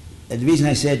 the reason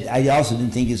I said I also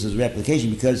didn't think this was replication,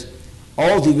 because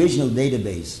all the original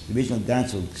database, the original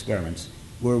ganfeld experiments,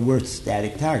 were worth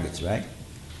static targets, right?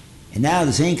 And now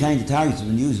the same kind of targets have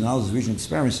been used in all those original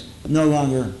experiments, but no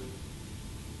longer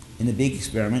in the big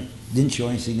experiment, didn't show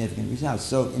any significant results.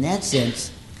 So in that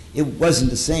sense, it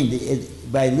wasn't the same.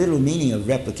 By literal meaning of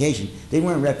replication, they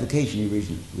weren't replication of the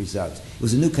original results. It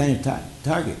was a new kind of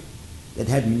target that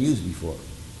hadn't been used before.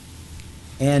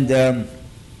 And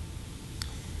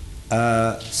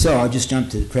so I'll just jump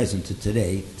to the present, to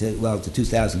today, to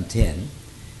 2010.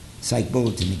 Psych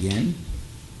Bulletin again.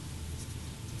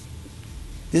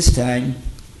 This time,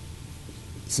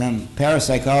 some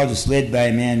parapsychologists led by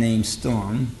a man named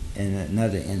Storm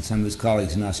and some of his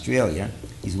colleagues in Australia,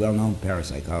 he's a well-known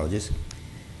parapsychologist,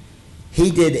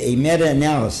 he did a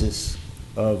meta-analysis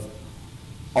of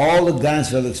all the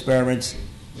ganfeld experiments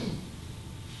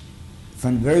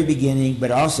from the very beginning,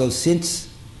 but also since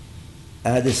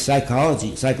this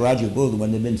psychological bulletin,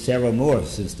 when there have been several more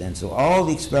since then. So all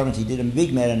the experiments, he did a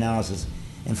big meta-analysis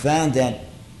and found that,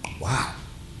 wow,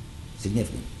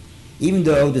 significant. Even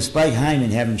though, despite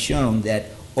Hyman having shown that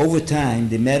over time,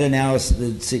 the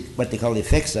meta-analysis, what they call the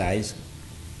effect size,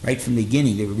 right from the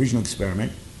beginning, the original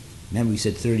experiment, remember we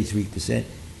said 33%,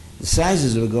 the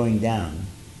sizes were going down.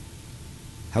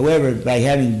 However, by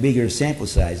having bigger sample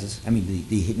sizes, I mean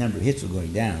the number of hits were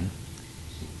going down,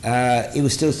 it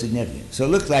was still significant. So it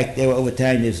looked like they were, over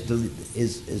time, is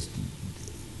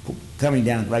coming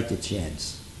down right to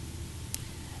chance.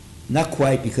 Not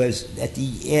quite, because at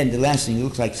the end, the last thing, it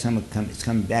looks like it's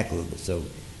coming back a little bit, so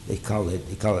they call it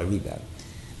a rebound.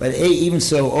 But even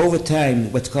so, over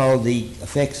time, what's called the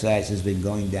effect size has been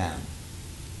going down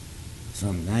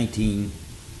from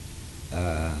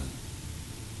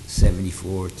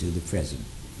 1974 to the present,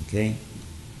 okay?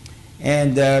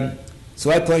 And so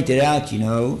I pointed out,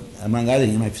 among other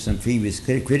things, some previous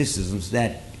criticisms,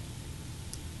 that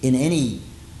in any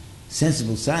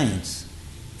sensible science,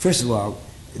 first of all,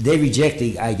 they reject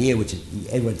the idea, which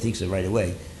everyone thinks of right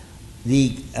away,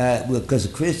 because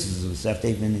of criticism and stuff,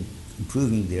 they've been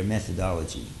improving their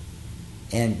methodology.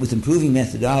 And with improving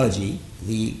methodology,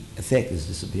 the effect is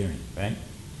disappearing, right?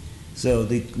 So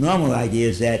the normal idea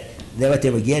is that what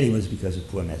they were getting was because of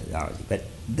poor methodology. But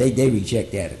they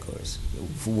reject that, of course,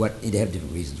 they have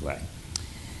different reasons why.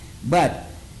 But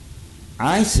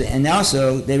I say, and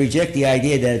also they reject the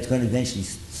idea that it's going to eventually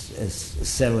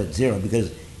settle at zero,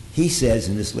 because he says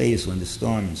in this latest one, the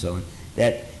Storm and so on,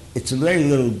 that it's a very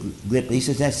little blip. He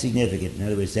says that's significant. In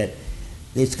other words, that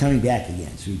it's coming back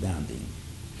again, it's rebounding.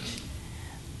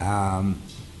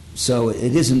 So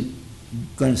it isn't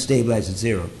going to stabilize at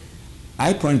zero.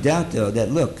 I point out, though,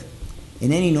 that look,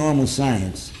 in any normal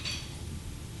science,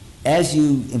 as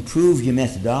you improve your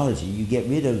methodology, you get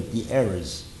rid of the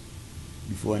errors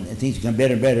before, and things become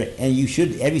better and better. And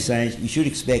every science, you should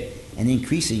expect an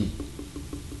increasing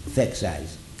effect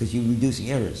size, because you're reducing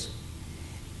errors.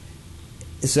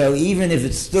 So even if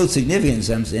it's still significant in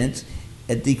some sense,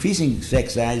 a decreasing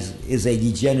effect size is a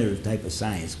degenerative type of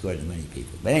science, according to many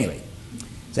people. But anyway,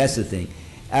 so that's the thing.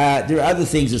 There are other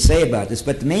things to say about this,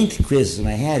 but the main criticism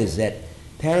I had is that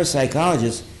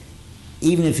parapsychologists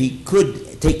even if he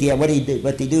could take the, what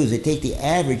they do is they take the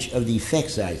average of the effect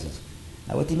sizes.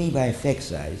 Now, what they mean by effect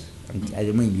size, I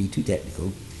don't mean to be too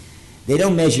technical, they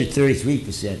don't measure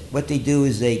 33%. What they do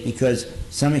is because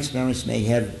some experiments may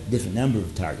have different number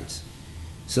of targets.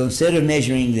 So instead of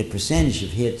measuring the percentage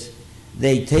of hits,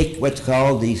 they take what's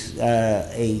called the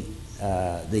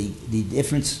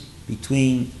difference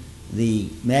between the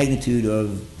magnitude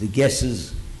of the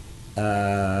guesses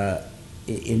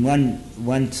in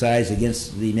one size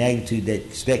against the magnitude that's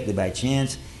expected by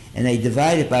chance, and they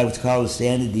divide it by what's called a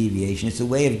standard deviation. It's a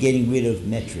way of getting rid of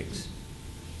metrics,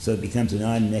 so it becomes a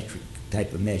non-metric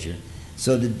type of measure.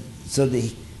 So the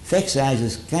effect size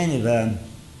is kind of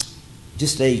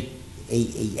just a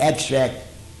abstract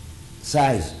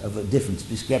size of a difference,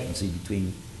 discrepancy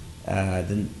between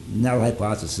the null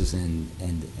hypothesis and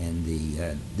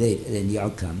the data and the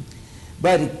outcome.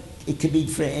 But it can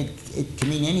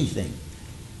mean anything.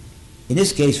 In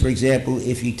this case, for example,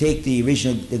 if you take the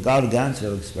original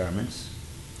ganfeld experiments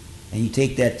and you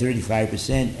take that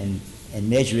 35% and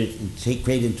measure it and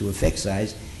create it into effect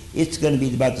size, it's going to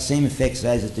be about the same effect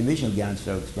size as the original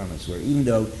ganfeld experiments were, even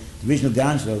though the original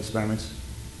ganfeld experiments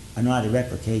are not a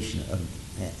replication of,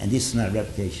 and this is not a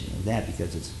replication of that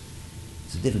because it's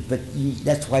a different, but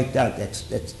that's wiped out.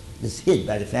 That's hid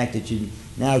by the fact that you're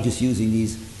now just using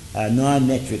these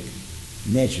non-metric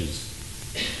measures,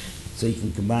 so you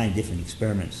can combine different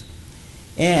experiments.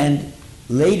 And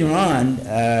later on,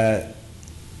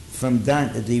 from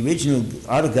the original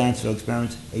ganfeld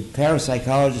experiments, a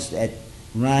parapsychologist at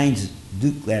Rhine's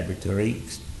Duke Laboratory,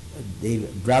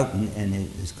 David Broughton and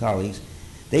his colleagues,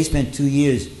 they spent 2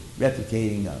 years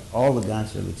replicating all the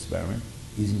ganfeld experiment,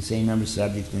 using the same number of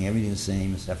subjects, doing everything the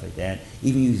same and stuff like that,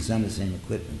 even using some of the same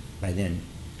equipment. By then,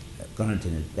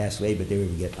 Honorton had passed away, but they were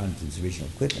able to get Honorton's original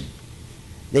equipment.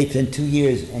 They spent 2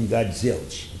 years and got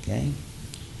zilch, okay?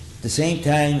 At the same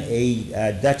time,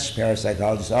 a Dutch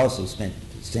parapsychologist also spent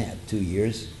 2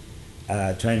 years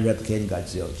trying to replicate and got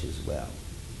zilch as well.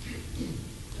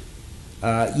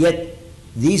 Yet,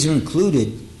 these are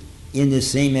included in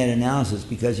this same meta-analysis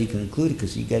because you can include it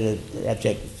because you get an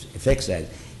abstract effect size.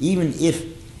 Even if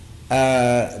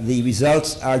the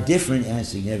results are different and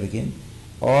significant,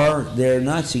 or they're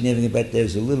not significant, but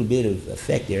there's a little bit of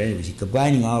effect there. Anyways, you're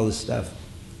combining all this stuff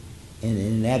in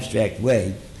an abstract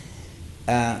way,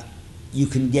 you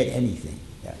can get anything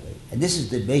that way. And this is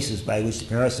the basis by which the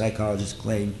parapsychologists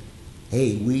claim,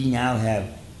 hey, we now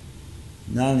have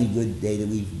not only good data,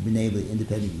 we've been able to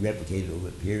independently replicate it over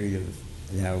a period of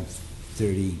now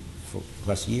 30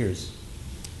 plus years.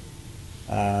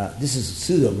 This is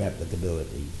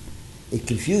pseudo-replicability. It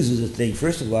confuses the thing.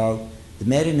 First of all, the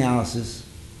meta-analysis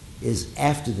is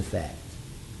after the fact.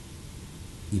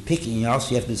 You pick, and you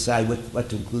also have to decide what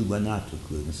to include, what not to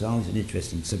include. It's always an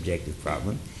interesting subjective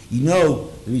problem. You know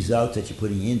the results that you're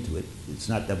putting into it. It's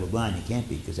not double-blind. It can't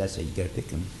be, because that's how you got to pick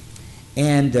them.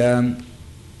 And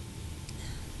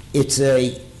it's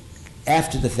a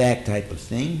after-the-fact type of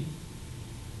thing,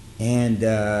 and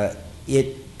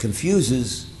it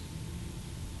confuses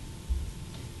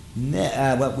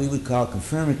what we would call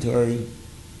confirmatory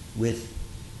with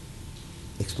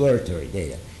exploratory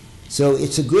data. So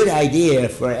it's a good idea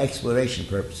for exploration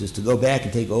purposes to go back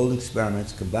and take old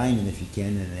experiments, combine them if you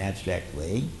can in an abstract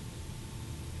way,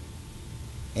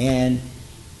 and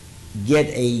get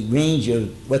a range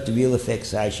of what the real effect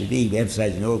size should be,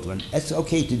 emphasize an old one. That's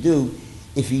okay to do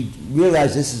if you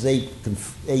realize this is a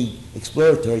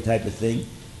exploratory type of thing.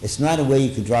 It's not a way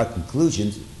you can draw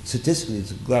conclusions. Statistically,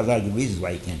 there's a lot of good reasons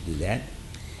why you can't do that.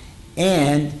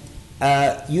 And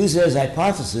use it as a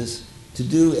hypothesis to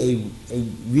do a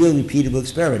real repeatable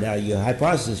experiment. Now, your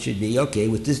hypothesis should be, okay,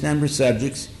 with this number of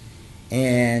subjects,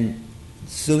 and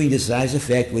assuming the size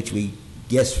effect, which we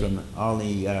guess from all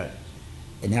the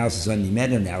analysis on the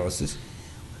meta-analysis,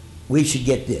 we should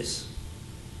get this.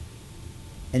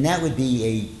 And that would be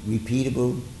a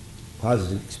repeatable,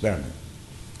 positive experiment.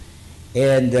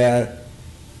 And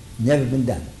never been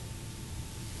done.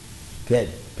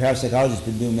 Parapsychology has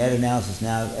been doing meta-analysis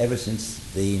now ever since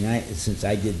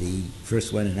I did the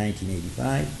first one in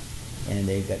 1985, and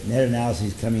they've got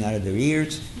meta-analyses coming out of their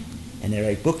ears, and they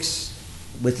write books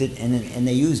with it, and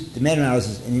they use the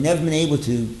meta-analysis, and they've never been able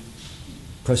to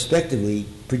prospectively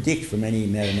predict from any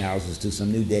meta-analysis to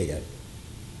some new data.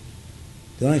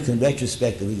 They only can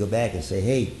retrospectively go back and say,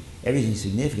 hey, everything's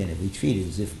significant if we treat it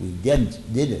as if we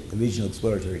did original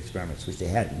exploratory experiments, which they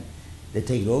hadn't. They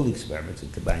take old experiments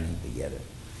and combine them together.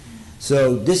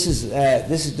 So this is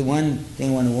the one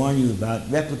thing I want to warn you about.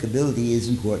 Replicability is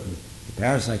important. The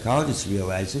parapsychologists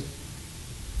realize it,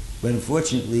 but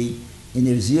unfortunately, in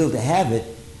their zeal to have it,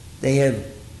 they have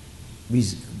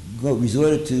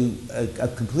resorted to a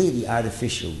completely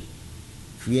artificial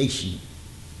creation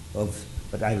of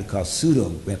what I would call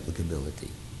pseudo-replicability.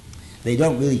 They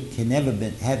don't really,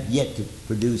 have yet to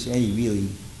produce any really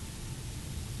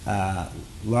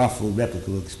lawful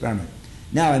replicable experiment.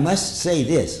 Now, I must say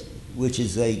this, which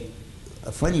is a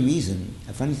funny reason,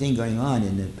 a funny thing going on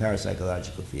in the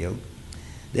parapsychological field.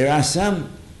 There are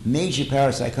some major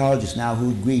parapsychologists now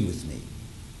who agree with me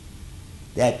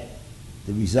that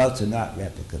the results are not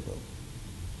replicable.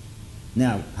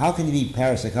 Now, how can they be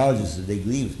parapsychologists if they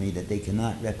agree with me that they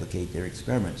cannot replicate their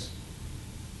experiments?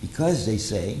 Because they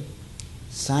say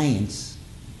science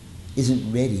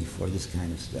isn't ready for this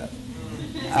kind of stuff.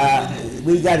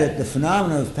 We've got the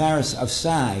phenomenon of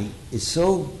psi is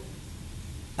so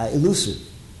elusive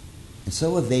and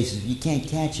so evasive you can't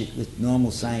catch it with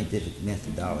normal scientific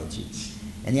methodology.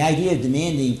 And the idea of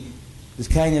demanding this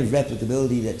kind of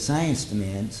replicability that science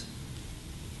demands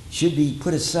should be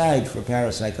put aside for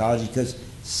parapsychology because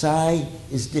psi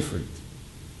is different.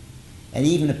 And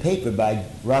even a paper by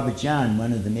Robert John,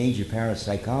 one of the major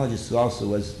parapsychologists who also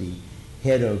was the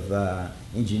head of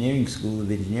engineering school of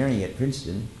engineering at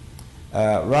Princeton,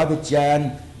 Robert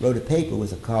John wrote a paper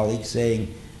with a colleague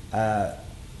saying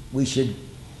we should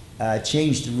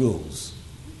change the rules.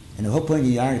 And the whole point of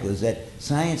the article is that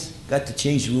science got to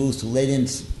change the rules to let in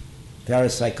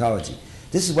parapsychology.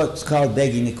 This is what's called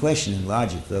begging the question in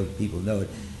logic, though people know it.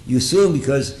 You assume,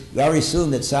 because you already assume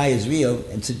that psi is real,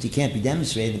 and since it can't be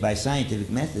demonstrated by scientific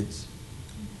methods,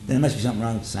 then there must be something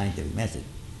wrong with the scientific method.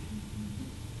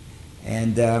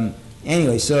 And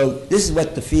anyway, so this is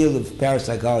what the field of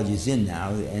parapsychology is in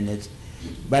now, and it's,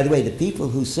 by the way, the people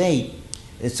who say,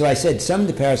 so I said some of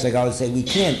the parapsychologists say we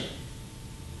can't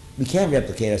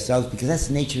replicate ourselves because that's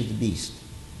the nature of the beast.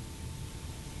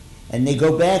 And they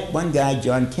go back, one guy,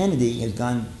 John Kennedy, has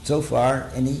gone so far,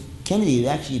 and Kennedy is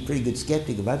actually a pretty good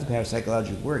skeptic about the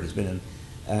parapsychological work. He's been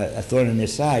a thorn on their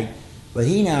side. But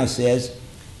he now says,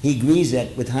 he agrees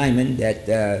that with Hyman that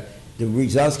the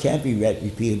results can't be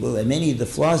repeatable, and many of the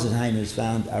flaws that Hyman has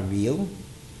found are real.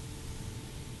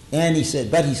 And he said,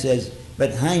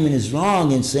 but Hyman is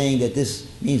wrong in saying that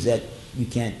this means that you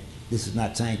can't, this is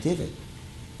not scientific.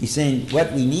 He's saying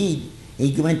what we need.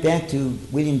 He went back to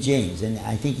William James, and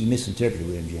I think he misinterpreted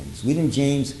William James. William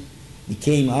James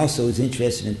was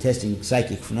interested in testing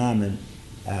psychic phenomena.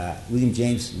 William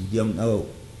James, you don't know,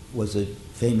 was a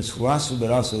famous philosopher, but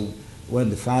also one of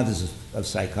the fathers of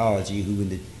psychology, who in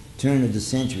the turn of the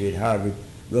century at Harvard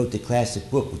wrote the classic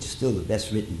book, which is still the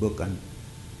best written book on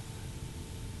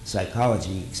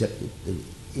psychology, except that the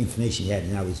information he had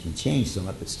now has been changed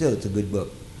somewhat, but still it's a good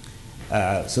book.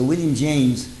 So William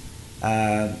James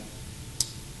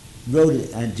wrote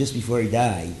it just before he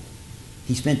died.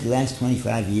 He spent the last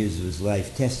 25 years of his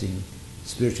life testing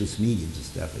spiritualist mediums and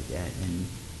stuff like that, and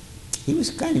he was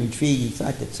kind of intrigued. He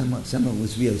thought that some of it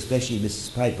was real, especially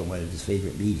Mrs. Piper, one of his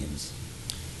favorite mediums.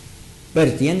 But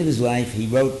at the end of his life, he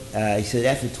wrote, he said,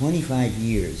 after 25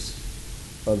 years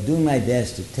of doing my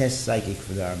best to test psychic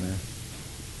phenomena,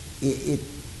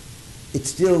 it's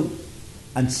still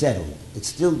unsettled. It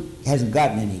still hasn't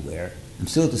gotten anywhere. I'm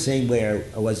still the same way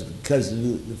I was, because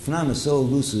the phenomenon is so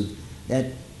elusive that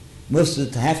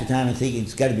half the time I'm thinking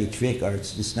it's got to be a trick or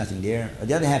it's just nothing there. Or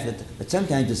the other half, but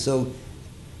sometimes it's so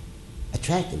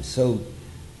attractive, so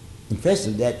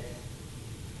impressive that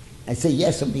I say,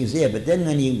 yes, something is there, but then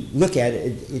when you look at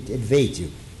it, it evades you.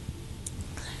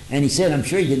 And he said, I'm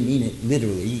sure he didn't mean it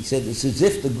literally. He said, it's as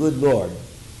if the good Lord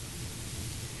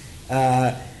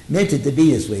meant it to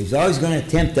be this way. He's always going to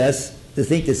tempt us to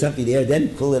think there's something there, then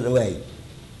pull it away.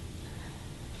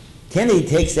 Kennedy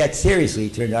takes that seriously.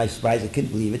 It turned out, I was surprised, I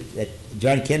couldn't believe it, that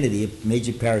John Kennedy, a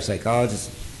major parapsychologist,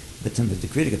 but sometimes a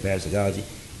critic of parapsychology,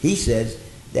 he says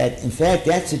that, in fact,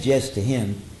 that suggests to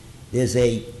him there's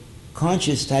a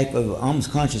conscious type of,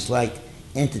 almost conscious-like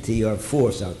entity or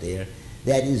force out there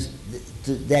that is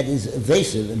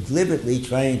evasive and deliberately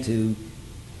trying to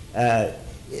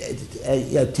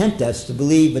tempt us to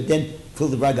believe, but then pull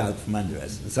the rug out from under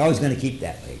us. It's always going to keep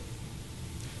that way.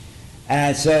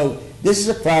 So this is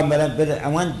a problem, but I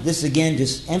want this again,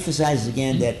 just emphasizes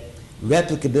again that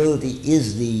replicability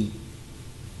is the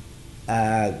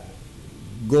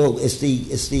goal, it's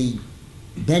the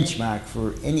benchmark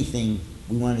for anything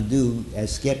we want to do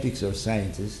as skeptics or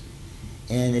scientists.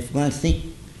 And if we want to think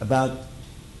about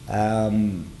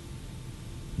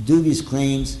dubious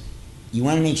claims, you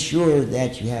want to make sure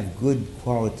that you have good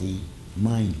quality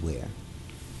mindware.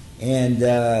 And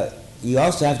you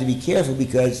also have to be careful,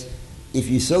 because if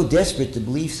you're so desperate to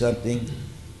believe something,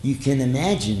 you can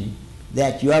imagine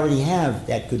that you already have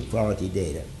that good quality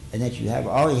data and that you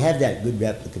already have that good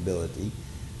replicability,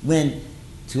 when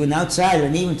to an outsider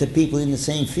and even to people in the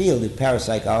same field of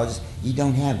parapsychologists, you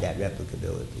don't have that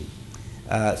replicability.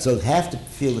 So half the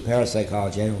field of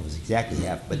parapsychology, I don't know if it's exactly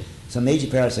half, but some major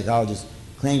parapsychologists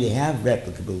claim they have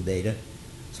replicable data.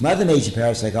 Some other major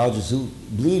parapsychologists who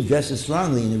believe just as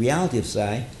strongly in the reality of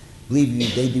psi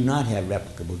believe they do not have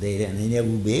replicable data and they never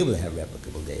will be able to have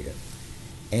replicable data.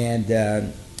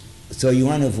 And so you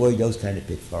want to avoid those kind of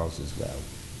pitfalls as well.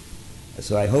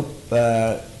 So I hope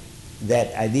that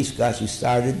I at least got you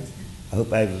started. I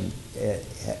hope I've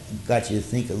got you to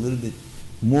think a little bit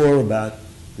more about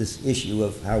this issue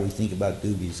of how we think about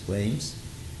dubious claims.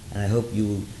 And I hope you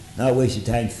will not waste your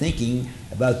time thinking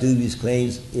about dubious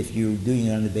claims if you're doing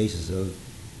it on the basis of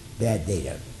bad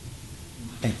data.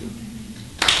 Thank you.